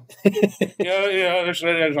no way.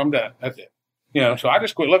 I'm done. That's it. You know, so I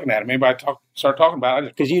just quit looking at him. Anybody start talking about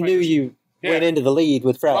it, because you knew you went into the lead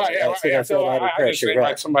with Friday. So I just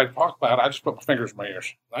like somebody talked about it. I just put my fingers in my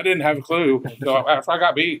ears. I didn't have a clue. So after I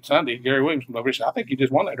got beat Sunday, Gary Williams from over said, I think you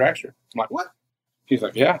just won that dragster. I'm like, what? He's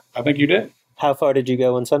like, yeah, I think you did. How far did you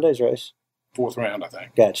go in Sunday's race? 4th round, I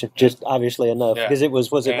think. Gotcha. Just obviously enough. Because it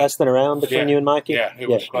was it less than a round between you and Mikey? Yeah, it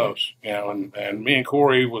was close. You know, and me and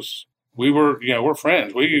Corey we're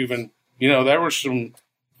friends. We even, you know, there was some,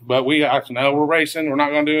 but I said, no, we're racing. We're not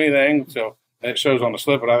going to do anything. So it shows on the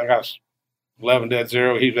slip, but I think I was 11 dead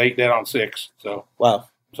 0. He was 8 dead on 6. So wow.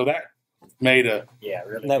 So that made a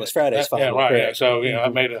really. That was Friday's final. Yeah, right. Yeah. So you know,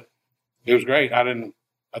 it was great.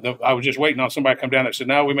 I was just waiting on somebody to come down and said,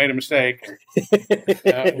 no, we made a mistake.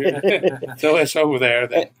 So it's over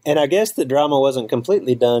there. And I guess the drama wasn't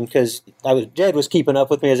completely done because Jed was keeping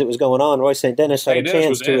up with me as it was going on. Roy St. Dennis had a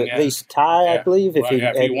chance to at least tie, I believe, if he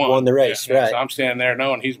had won the race. Yeah, right. So I'm standing there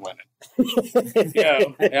knowing he's winning. He's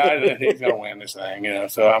going to win this thing, you know.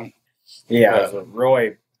 So I'm. Yeah,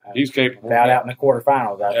 Roy He's capable. About out in the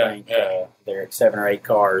quarterfinals, I think. Yeah. They're at 7 or 8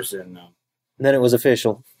 cars. And then it was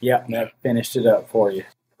official. that finished it up for you.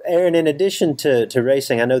 Aaron, in addition to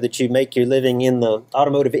racing, I know that you make your living in the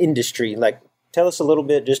automotive industry. Like, tell us a little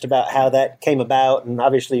bit just about how that came about, and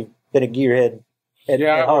obviously been a gearhead at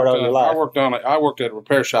heart all your life. I worked at a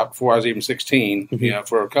repair shop before I was even 16,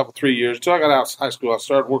 for a 3 years. Until I got out of high school, I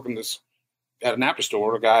started working at an Apple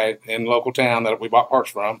store, a guy in local town that we bought parts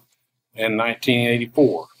from in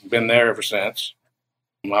 1984. Been there ever since.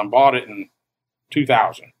 I bought it in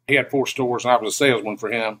 2000. He had 4 stores, and I was a salesman for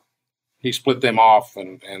him. He split them off,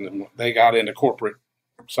 and they got into corporate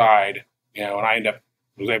side, and I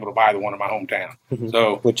was able to buy the one in my hometown.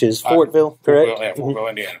 So, which is Fortville, correct? Fortville,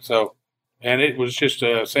 Indiana. So, and it was just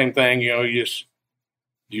the same thing.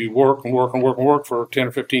 You work and work and work and work for 10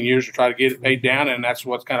 or 15 years to try to get it paid down, and that's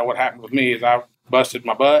what happened with me. Is I busted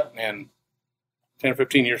my butt, and 10 or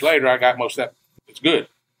 15 years later, I got most of that. It's good,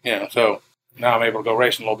 So now I'm able to go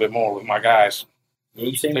racing a little bit more with my guys.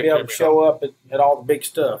 You seem to be able to show up at all the big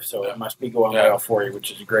stuff, so it must be going well for you, which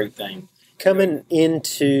is a great thing. Coming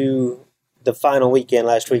into the final weekend,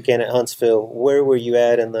 last weekend at Huntsville, where were you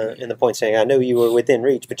at in the point standing? I know you were within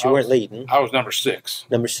reach, but you weren't leading. I was number 6.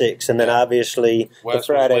 Number 6, and then obviously Wes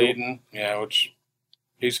the Friday. was leading, which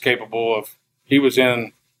he's capable of. He was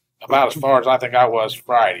in about as far as I think I was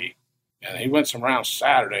Friday, and he went some rounds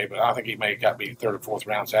Saturday, but I think he may have got beat 3rd or 4th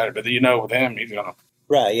round Saturday. But with him, he's gonna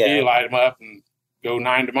he light him up and go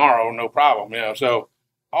 9 tomorrow, no problem. So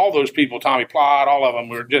all those people, Tommy Plott, all of them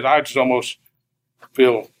were just. I just almost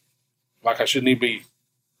feel like I shouldn't even be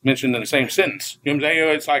mentioned in the same sentence. You know what I'm saying?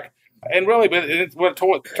 It's like, and really, but what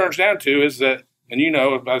it turns down to is that, and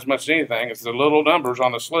as much as anything, it's the little numbers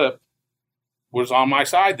on the slip was on my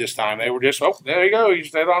side this time. They were just, there you go, you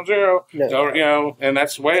stayed on 0. No. So, and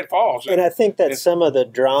that's the way it falls. And I think that some of the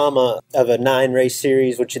drama of a 9-race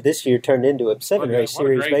series, which this year turned into a 7-race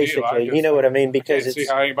series, basically. You know what I mean? Because I can't see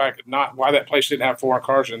how anybody could not, why that place didn't have 4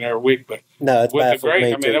 cars in there a week. But no, it's baffled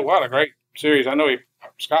me too. What a great series. I know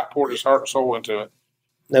Scott poured his heart and soul into it.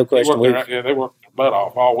 No question. They worked their butt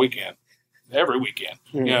off all weekend, every weekend.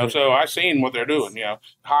 So I seen what they're doing.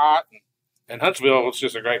 Hot and Huntsville. It's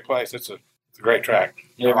just a great place. It's a great track.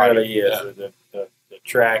 It really is. The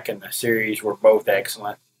track and the series were both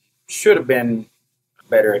excellent. Should have been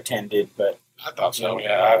better attended, but I thought so.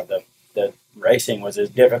 The racing was as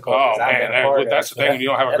difficult. Oh as I've been a part that's of, the thing. When you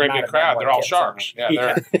don't have a great big crowd, they're all sharks.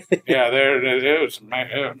 It was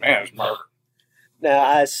murder. Now,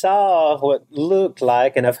 I saw what looked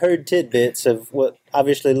like, and I've heard tidbits of what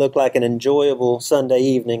obviously looked like an enjoyable Sunday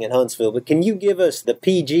evening at Huntsville, but can you give us the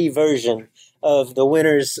PG version of the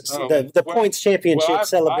winners, the points championship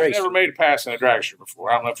celebration? I never made a pass in a dragster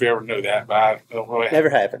before. I don't know if you ever knew that, but I don't really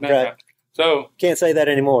never happened, right? So can't say that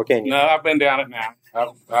anymore, can you? No, I've been down it now.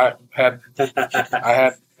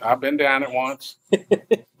 I've been down it once.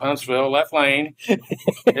 Huntsville, left lane.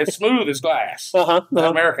 It's smooth as glass. That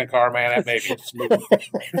American car, man, that baby is smooth.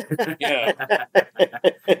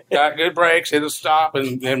 Got good brakes. It'll stop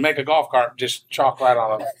and make a golf cart just chalk right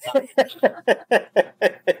on it.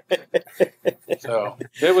 So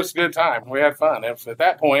it was a good time. We had fun. At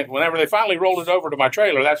that point, whenever they finally rolled it over to my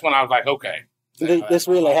trailer, that's when I was like, okay. This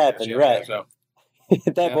really happened, right? So.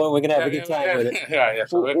 At that point, we're going to have a good time with it.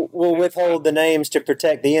 So we'll withhold the names to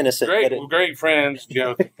protect the innocent. Great friends,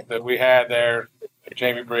 that we had there.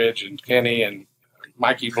 Jamie Bridge and Kenny and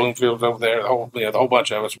Mikey Bloomfield's over there. The whole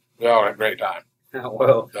bunch of us. We all had a great time.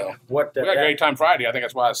 Well, so, we had a great time Friday. I think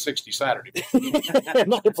that's why it's 60 Saturday.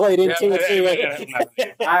 Might have played into it too.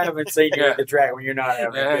 I haven't seen you at the track when you're not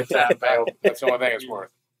having a good time. That's the only thing it's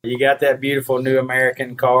worth. You got that beautiful new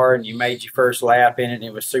American car, and you made your first lap in it, and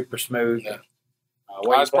it was super smooth. Yeah. I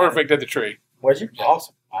was perfect at the tree. Was you? Yeah.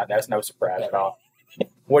 Awesome. That's no surprise at all.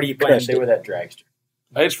 What do you plan to do with that dragster?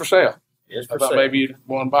 It's for sale. It's for I thought sale. Maybe you'd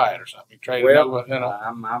want to buy it or something. You trade it over,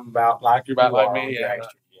 I'm about like you're about like me. Yeah.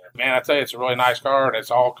 Man, I tell you, it's a really nice car, and it's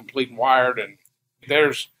all complete and wired. And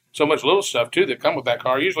there's so much little stuff too that come with that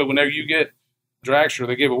car. Usually, whenever you get dragster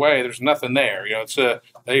they give away, there's nothing there. It's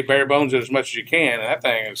they bare bones it as much as you can, and that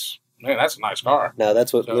thing is. Man, that's a nice car. No,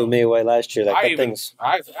 that's what blew me away last year. After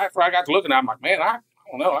I got to looking at it, I'm like, man, I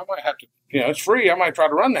don't know. I might have to, it's free. I might try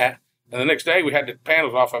to run that. And the next day we had the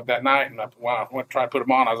panels off of that night, and when I went to try to put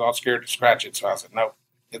them on, I was all scared to scratch it. So I said, no,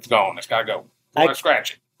 it's gone. It's got to go. I want to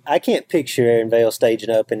scratch it. I can't picture Aaron Vail staging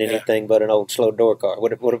up in anything but an old slow door car. What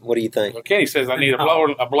do you think? Well, Kenny says I need a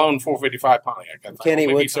blown 455 Pontiac.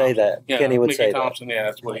 Kenny would say that. Kenny would say Thompson, that. Yeah,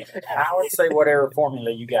 that's what he said. I would say whatever formula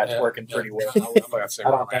you got is working pretty well. I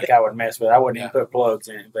don't think I would mess with it. I wouldn't even put plugs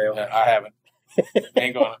in it, Vail. I haven't.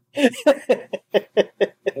 Ain't gonna.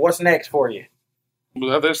 What's next for you?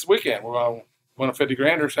 This weekend, we're going to win a 50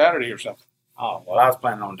 grand or Saturday or something. Oh, well, I was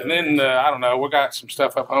planning on doing And then, I don't know, we got some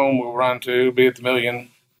stuff up home we'll run to, be at the Million.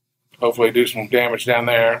 Hopefully do some damage down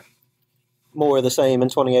there. More of the same in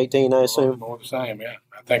 2018, I assume. More of the same, yeah.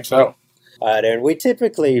 I think so. All right, Aaron. We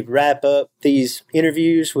typically wrap up these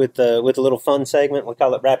interviews with a little fun segment. We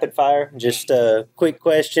call it Rapid Fire. Just quick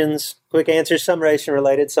questions, quick answers, some racing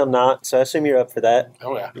related, some not. So I assume you're up for that.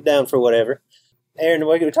 Oh, yeah. You're down for whatever. Aaron,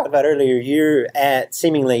 what we talked about earlier, you're at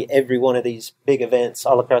seemingly every one of these big events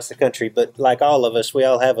all across the country, but like all of us, we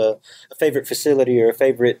all have a favorite facility or a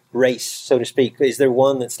favorite race, so to speak. Is there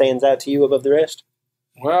one that stands out to you above the rest?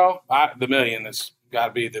 Well, the Million has got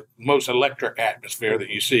to be the most electric atmosphere that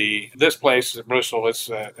you see. This place at Bristol,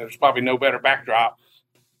 there's probably no better backdrop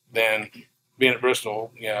than being at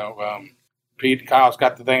Bristol. Pete and Kyle's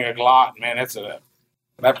got the thing a lot. Man,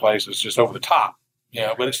 that place is just over the top.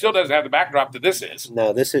 But it still doesn't have the backdrop that this is.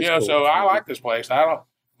 No, this is cool. So I like this place.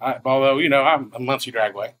 Although I'm a Muncie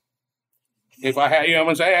Dragway. If I had, I'm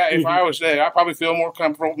gonna say, if I was there, I probably feel more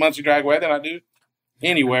comfortable with Muncie Dragway than I do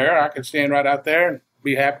anywhere. I could stand right out there and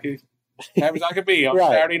be happy as I could be on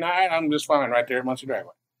Right. Saturday night. I'm just fine right there at Muncie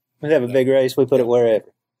Dragway. We have a big race, we put it wherever.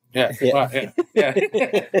 Yeah, Yeah.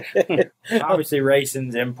 yeah. Obviously,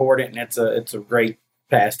 racing's important, and it's a great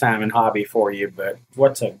pastime and hobby for you. But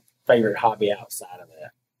what's a favorite hobby outside of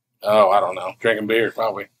that? Oh, I don't know. Drinking beer,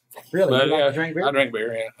 probably. Really, But, you like to drink beer? I drink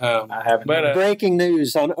beer. Yeah. I haven't. But Breaking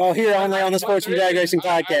news here only on the Sportsman Drag Racing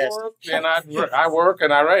Podcast. I work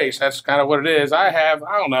and I race. That's kind of what it is. I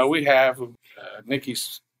don't know. We have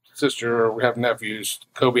Nikki's sister. We have nephews,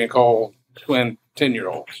 Kobe and Cole, twin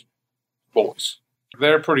 10-year-olds, boys.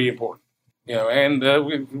 They're pretty important, And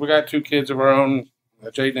we got 2 kids of our own,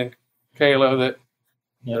 Jaden and Kayla, that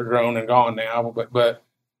they're grown and gone now. But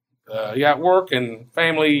work and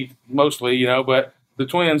family mostly, But the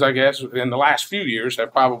twins, I guess, in the last few years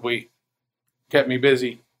have probably kept me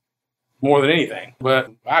busy more than anything.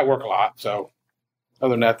 But I work a lot, so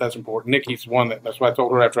other than that, that's important. Nikki's one that's what I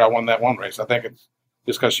told her after I won that one race. I think it's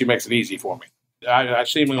just because she makes it easy for me. I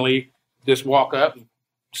seemingly just walk up,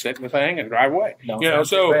 sit in the thing, and drive away.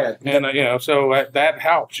 So that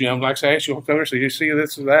helps. Like I say, she'll come over, so you see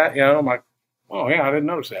this or that. I'm like, oh yeah, I didn't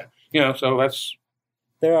notice that. So that's.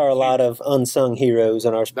 There are a lot of unsung heroes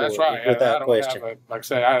in our sport. That's right. Without question. Like I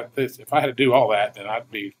say, if I had to do all that, then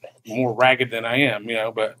I'd be more ragged than I am,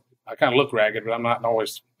 But I kind of look ragged, but I'm not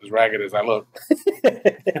always as ragged as I look.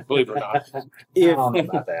 Believe it or not. I don't know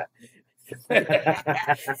about that.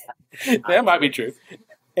 That might be true.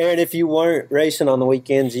 Aaron, if you weren't racing on the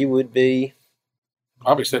weekends, you would be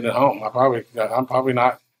Probably sitting at home. I'm probably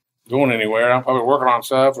not going anywhere. I'm probably working on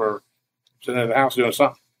stuff or sitting at the house doing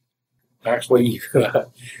something. Actually,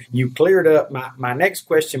 you cleared up. My next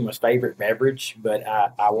question was favorite beverage, but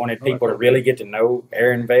I wanted people to really get to know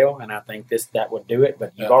Aaron Vail, and I think that would do it.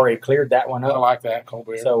 But you've already cleared that one up. I like that cold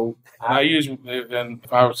beer. So I use, and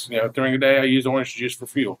if I was, during the day, I use orange juice for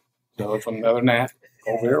fuel. So from other than that,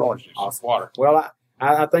 cold beer, orange juice, awesome. Water. Well,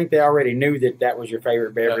 I think they already knew that was your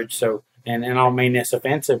favorite beverage. Yeah. So, and I don't mean this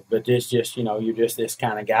offensive, but it's just you're just this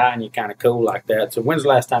kind of guy, and you're kind of cool like that. So when's the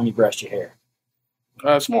last time you brushed your hair?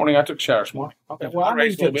 This morning, I took a shower this morning. Okay, well, I know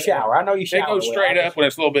you took a shower. I know you shower. It goes straight up when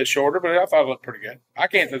it's a little bit shorter, but I thought it looked pretty good. I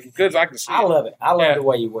can't, as good as I can see it. I love it. I love the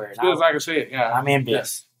way you wear it. As good as I can see it, yeah. I'm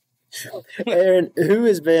envious. Aaron, who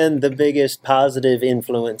has been the biggest positive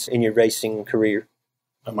influence in your racing career?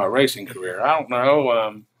 In my racing career, I don't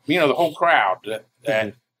know. The whole crowd that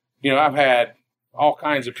I've had all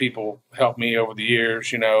kinds of people help me over the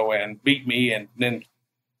years, and beat me and then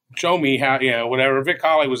show me how, whatever. Vic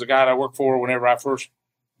Colley was the guy that I worked for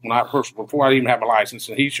before I even had my license,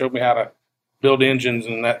 and he showed me how to build engines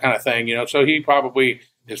and that kind of thing, So he probably,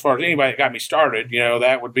 as far as anybody that got me started,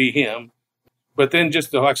 that would be him. But then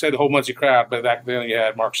just like I said, the whole Muncie crowd. But back then you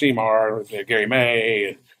had Mark Seymour, Gary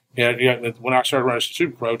May, and when I started running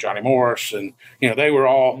Super Pro, Johnny Morris, and they were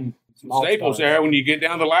all staples there. When you get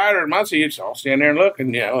down the ladder in Muncie, it's all stand there and look,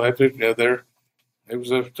 and it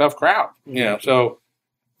was a tough crowd, So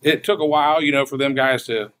it took a while, for them guys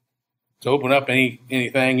to open up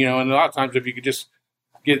anything, and a lot of times if you could just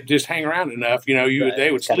hang around enough,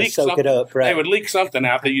 they would leak something. They would leak something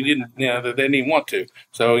out that you didn't, that they didn't even want to.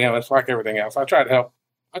 So it's like everything else. I try to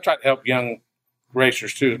help young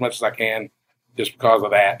racers too as much as I can, just because of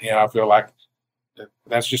that. I feel like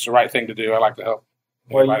that's just the right thing to do. I like to help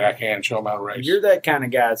anybody I can, show them how to race. You're that kind of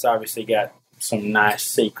guy that's obviously got some nice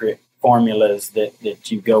secret formulas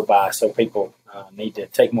that you go by, so people need to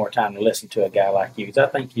take more time to listen to a guy like you. Because I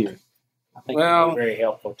think you're very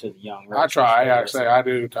helpful to the young racers. I try. I say I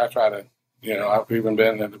do. I try to. I've even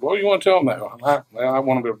been. Well, you want to tell them that? I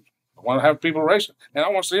want them to I want to have people racing, and I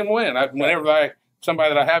want to see them win. Whenever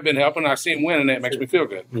somebody that I have been helping, I see them win, and it makes me feel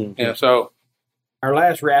good. Mm-hmm. And so, our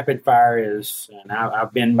last rapid fire is, and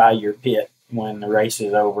I've been by your pit when the race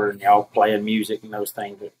is over and y'all playing music and those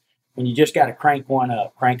things. But when you just got to crank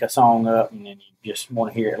a song up, and then you just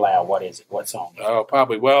want to hear it loud, what is it? What song? Oh,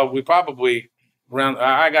 probably. Well, we probably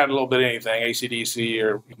I got a little bit of anything, AC/DC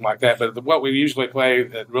or like that. But what we usually play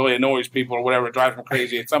that really annoys people or whatever, drives them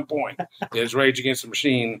crazy at some point is Rage Against the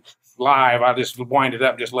Machine live. I just wind it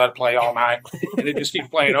up, just let it play all night, and it just keeps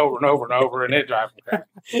playing over and over and over, and it drives me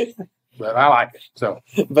crazy. But I like it. So,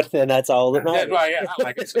 but then that's all that matters. Yeah, I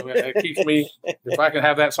like it. So it keeps me. If I can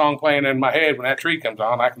have that song playing in my head when that tree comes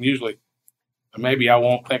on, I can usually. Maybe I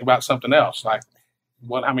won't think about something else, like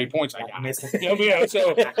how many points I got.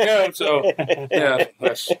 So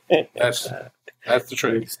that's the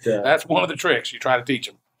trick. That's one of the tricks you try to teach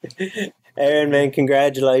them. Aaron, man,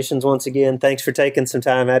 congratulations once again. Thanks for taking some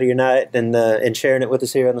time out of your night and sharing it with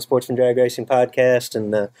us here on the Sportsman Drag Racing podcast.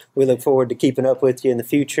 And we look forward to keeping up with you in the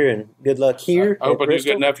future. And good luck here. I hope I do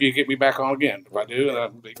good enough for you to get me back on again. If I do, that'll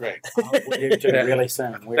be great. We'll do it really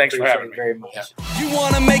soon. Thanks for having me. Very much. Yeah. You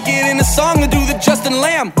want to make it in a song to do the Justin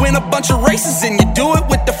Lamb. Win a bunch of races and you do it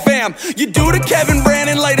with the fam. You do the Kevin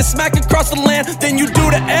Brandon, lay the smack across the land. Then you do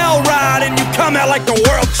the L-Ride and you come out like the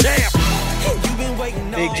world champ.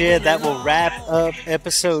 Big Jed, that will wrap up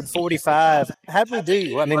episode 45. How'd we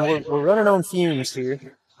do? I mean, we're running on fumes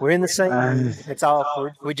here. We're in the same room. It's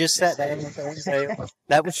awkward. We just sat down with Aaron Vail.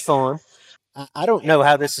 That was fun. I don't know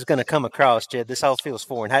how this is going to come across, Jed. This all feels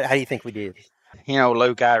foreign. How do you think we did?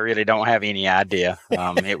 Luke, I really don't have any idea.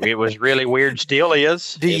 It was really weird. Still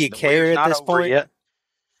is. Do you care at this point? Yet.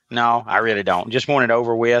 No, I really don't. Just want it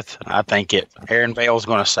over with. I think Aaron Vail's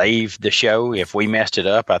going to save the show. If we messed it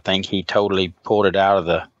up, I think he totally pulled it out of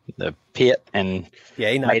the pit and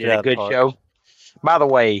he made it a good show. By the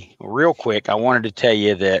way, real quick, I wanted to tell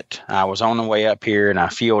you that I was on the way up here and I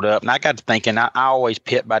fueled up. And I got to thinking, I always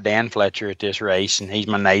pit by Dan Fletcher at this race, and he's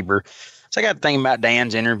my neighbor. So I got to thinking about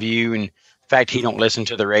Dan's interview, and in fact, he don't listen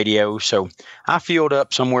to the radio. So I fueled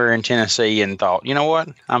up somewhere in Tennessee and thought, you know what?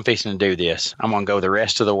 I'm fixing to do this. I'm going to go the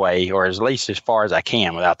rest of the way, or at least as far as I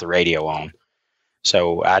can without the radio on.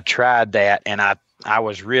 So I tried that, and I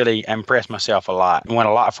was really impressed myself a lot. Went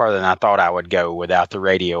a lot farther than I thought I would go without the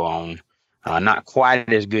radio on. Not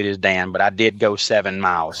quite as good as Dan, but I did go 7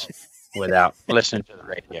 miles without listening to the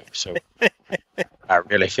radio. So I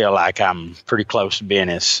really feel like I'm pretty close to being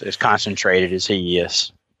as concentrated as he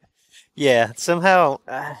is. Yeah, somehow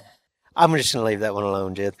I'm just going to leave that one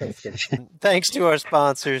alone, Jed. Thanks to our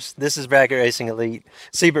sponsors. This is Bracket Racing Elite,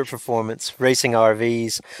 Siebert Performance, Racing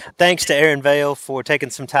RVs. Thanks to Aaron Vail for taking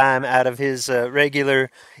some time out of his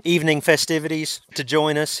regular evening festivities to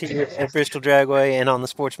join us here at Bristol Dragway and on the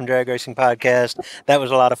Sportsman Drag Racing podcast. That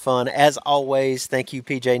was a lot of fun. As always, thank you,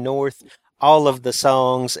 PJ North. All of the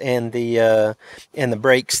songs and the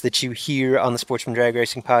breaks that you hear on the Sportsman Drag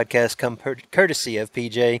Racing podcast come courtesy of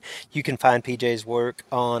PJ. You can find PJ's work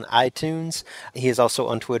on iTunes. He is also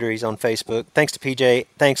on Twitter. He's on Facebook. Thanks to PJ.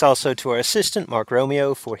 Thanks also to our assistant, Mark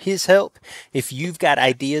Romeo, for his help. If you've got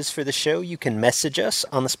ideas for the show, you can message us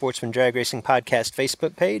on the Sportsman Drag Racing podcast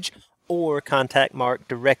Facebook page, or contact Mark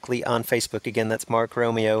directly on Facebook. Again, that's Mark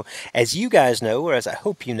Romeo. As you guys know, or as I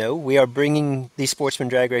hope you know, we are bringing the Sportsman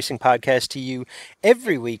Drag Racing podcast to you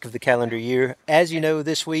every week of the calendar year. As you know,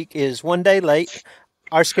 this week is one day late.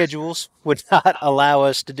 Our schedules would not allow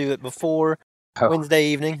us to do it before Wednesday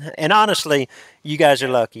evening. And honestly, you guys are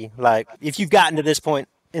lucky. Like, if you've gotten to this point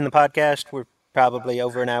in the podcast, we're probably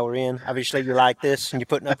over an hour in. Obviously, you like this and you're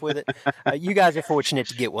putting up with it. You guys are fortunate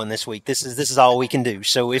to get one this week. This is all we can do.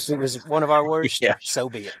 So if it was one of our worst, so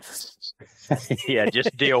be it. Yeah,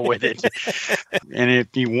 just deal with it. And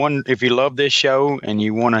if you love this show and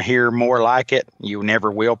you want to hear more like it, you never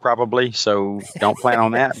will probably. So don't plan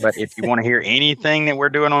on that. But if you want to hear anything that we're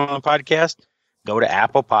doing on the podcast, go to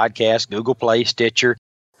Apple Podcasts, Google Play, Stitcher,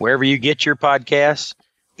 wherever you get your podcasts.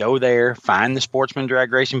 Go there, find the Sportsman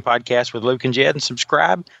Drag Racing podcast with Luke and Jed, and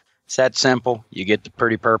subscribe. It's that simple. You get the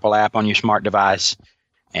Pretty Purple app on your smart device,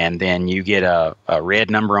 and then you get a red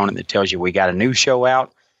number on it that tells you we got a new show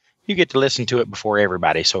out. You get to listen to it before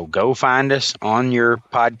everybody. So go find us on your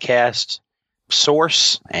podcast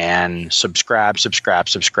source and subscribe.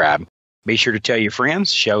 Be sure to tell your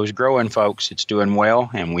friends. Show's growing, folks. It's doing well,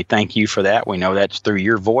 and we thank you for that. We know that's through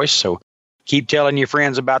your voice, so keep telling your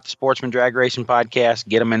friends about the Sportsman Drag Racing podcast.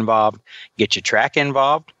 Get them involved. Get your track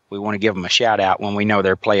involved. We want to give them a shout out when we know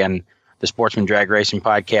they're playing the Sportsman Drag Racing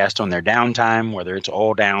podcast on their downtime, whether it's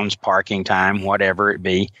oil downs, parking time, whatever it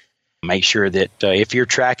be. Make sure that if your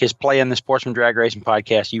track is playing the Sportsman Drag Racing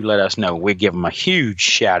podcast, you let us know. We give them a huge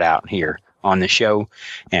shout out here on the show.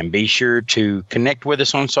 And be sure to connect with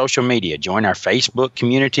us on social media. Join our Facebook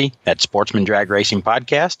community, that's Sportsman Drag Racing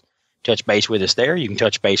Podcast. Touch base with us there. You can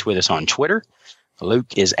touch base with us on Twitter.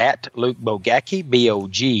 Luke is at Luke Bogacki,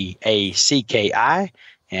 Bogacki.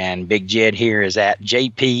 And Big Jed here is at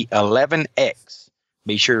JP11X.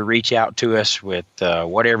 Be sure to reach out to us with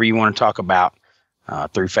whatever you want to talk about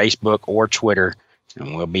through Facebook or Twitter,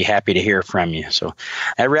 and we'll be happy to hear from you. So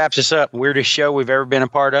that wraps us up. Weirdest show we've ever been a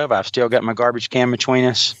part of. I've still got my garbage can between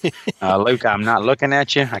us. Luke, I'm not looking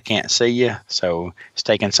at you. I can't see you, so it's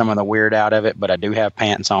taking some of the weird out of it, but I do have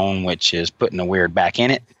pants on, which is putting the weird back in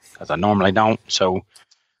it, because I normally don't. So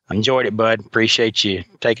I enjoyed it, bud. Appreciate you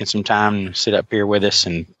taking some time to sit up here with us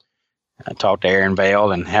and talk to Aaron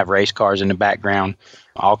Vail and have race cars in the background.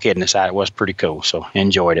 All kidding aside, it was pretty cool, so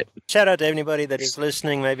enjoyed it. Shout out to anybody that is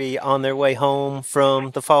listening, maybe on their way home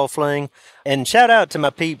from the Fall Fling. And shout out to my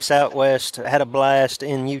peeps out west. I had a blast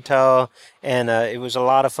in Utah, and it was a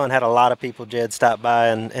lot of fun. Had a lot of people, Jed, stop by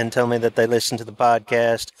and tell me that they listened to the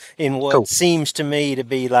podcast in what seems to me to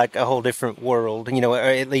be like a whole different world. Or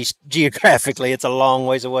at least geographically, it's a long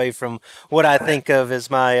ways away from what I think of as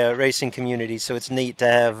my racing community. So it's neat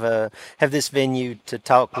to have this venue to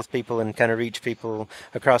talk with people and kind of reach people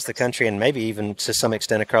across the country and maybe even to some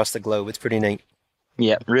extent across the globe. It's pretty neat.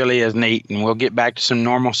 Yeah, it really is neat, and we'll get back to some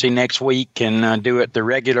normalcy next week and do it the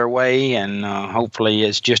regular way, and hopefully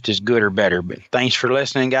it's just as good or better. But thanks for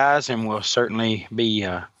listening, guys, and we'll certainly be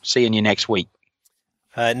seeing you next week.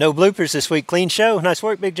 No bloopers this week. Clean show. Nice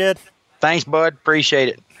work, Big Jed. Thanks, bud. Appreciate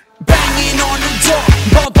it. Banging on the door,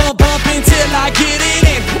 bump, bump, bump until I get it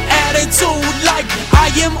in. Attitude like I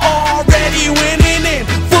am already winning in.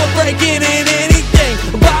 Foot breaking in anything.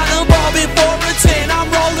 Bottom ball before a 10.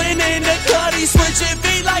 I'm rolling in the cutty, switching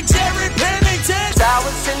feet like Jared Pennington.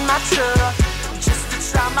 Towers in my truck, just to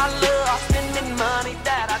try my luck. Spending money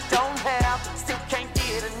that I don't have, still can't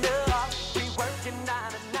get enough. We working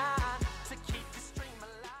 9 to 9 to keep the stream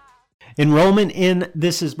alive. Enrollment in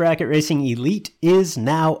This Is Bracket Racing Elite is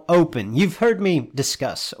now open. You've heard me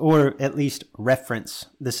discuss, or at least reference,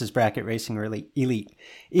 This Is Bracket Racing Elite.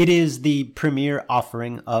 It is the premier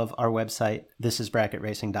offering of our website,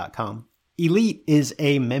 thisisbracketracing.com. Elite is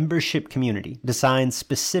a membership community designed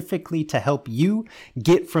specifically to help you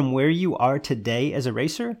get from where you are today as a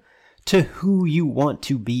racer to who you want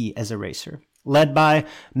to be as a racer. Led by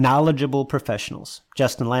knowledgeable professionals.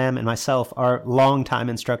 Justin Lamb and myself are longtime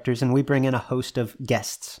instructors, and we bring in a host of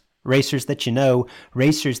guests. Racers that you know,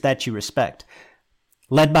 racers that you respect.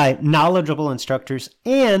 Led by knowledgeable instructors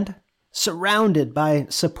and surrounded by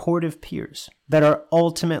supportive peers that are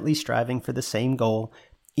ultimately striving for the same goal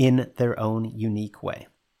in their own unique way.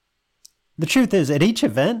 The truth is, at each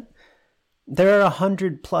event, there are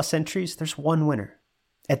 100+ entries. There's one winner.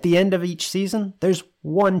 At the end of each season, there's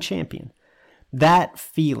one champion. That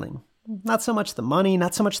feeling, not so much the money,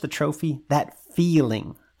 not so much the trophy, that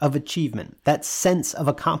feeling of achievement, that sense of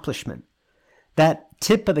accomplishment, that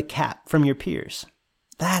tip of the cap from your peers.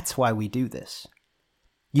 That's why we do this.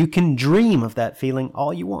 You can dream of that feeling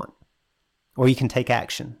all you want, or you can take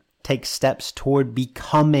action, take steps toward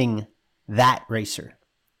becoming that racer.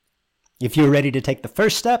 If you're ready to take the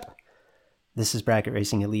first step, This Is Bracket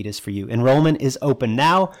Racing Elite is for you. Enrollment is open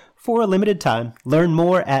now for a limited time. Learn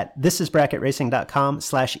more at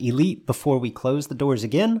thisisbracketracing.com/elite before we close the doors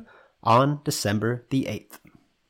again on December the 8th.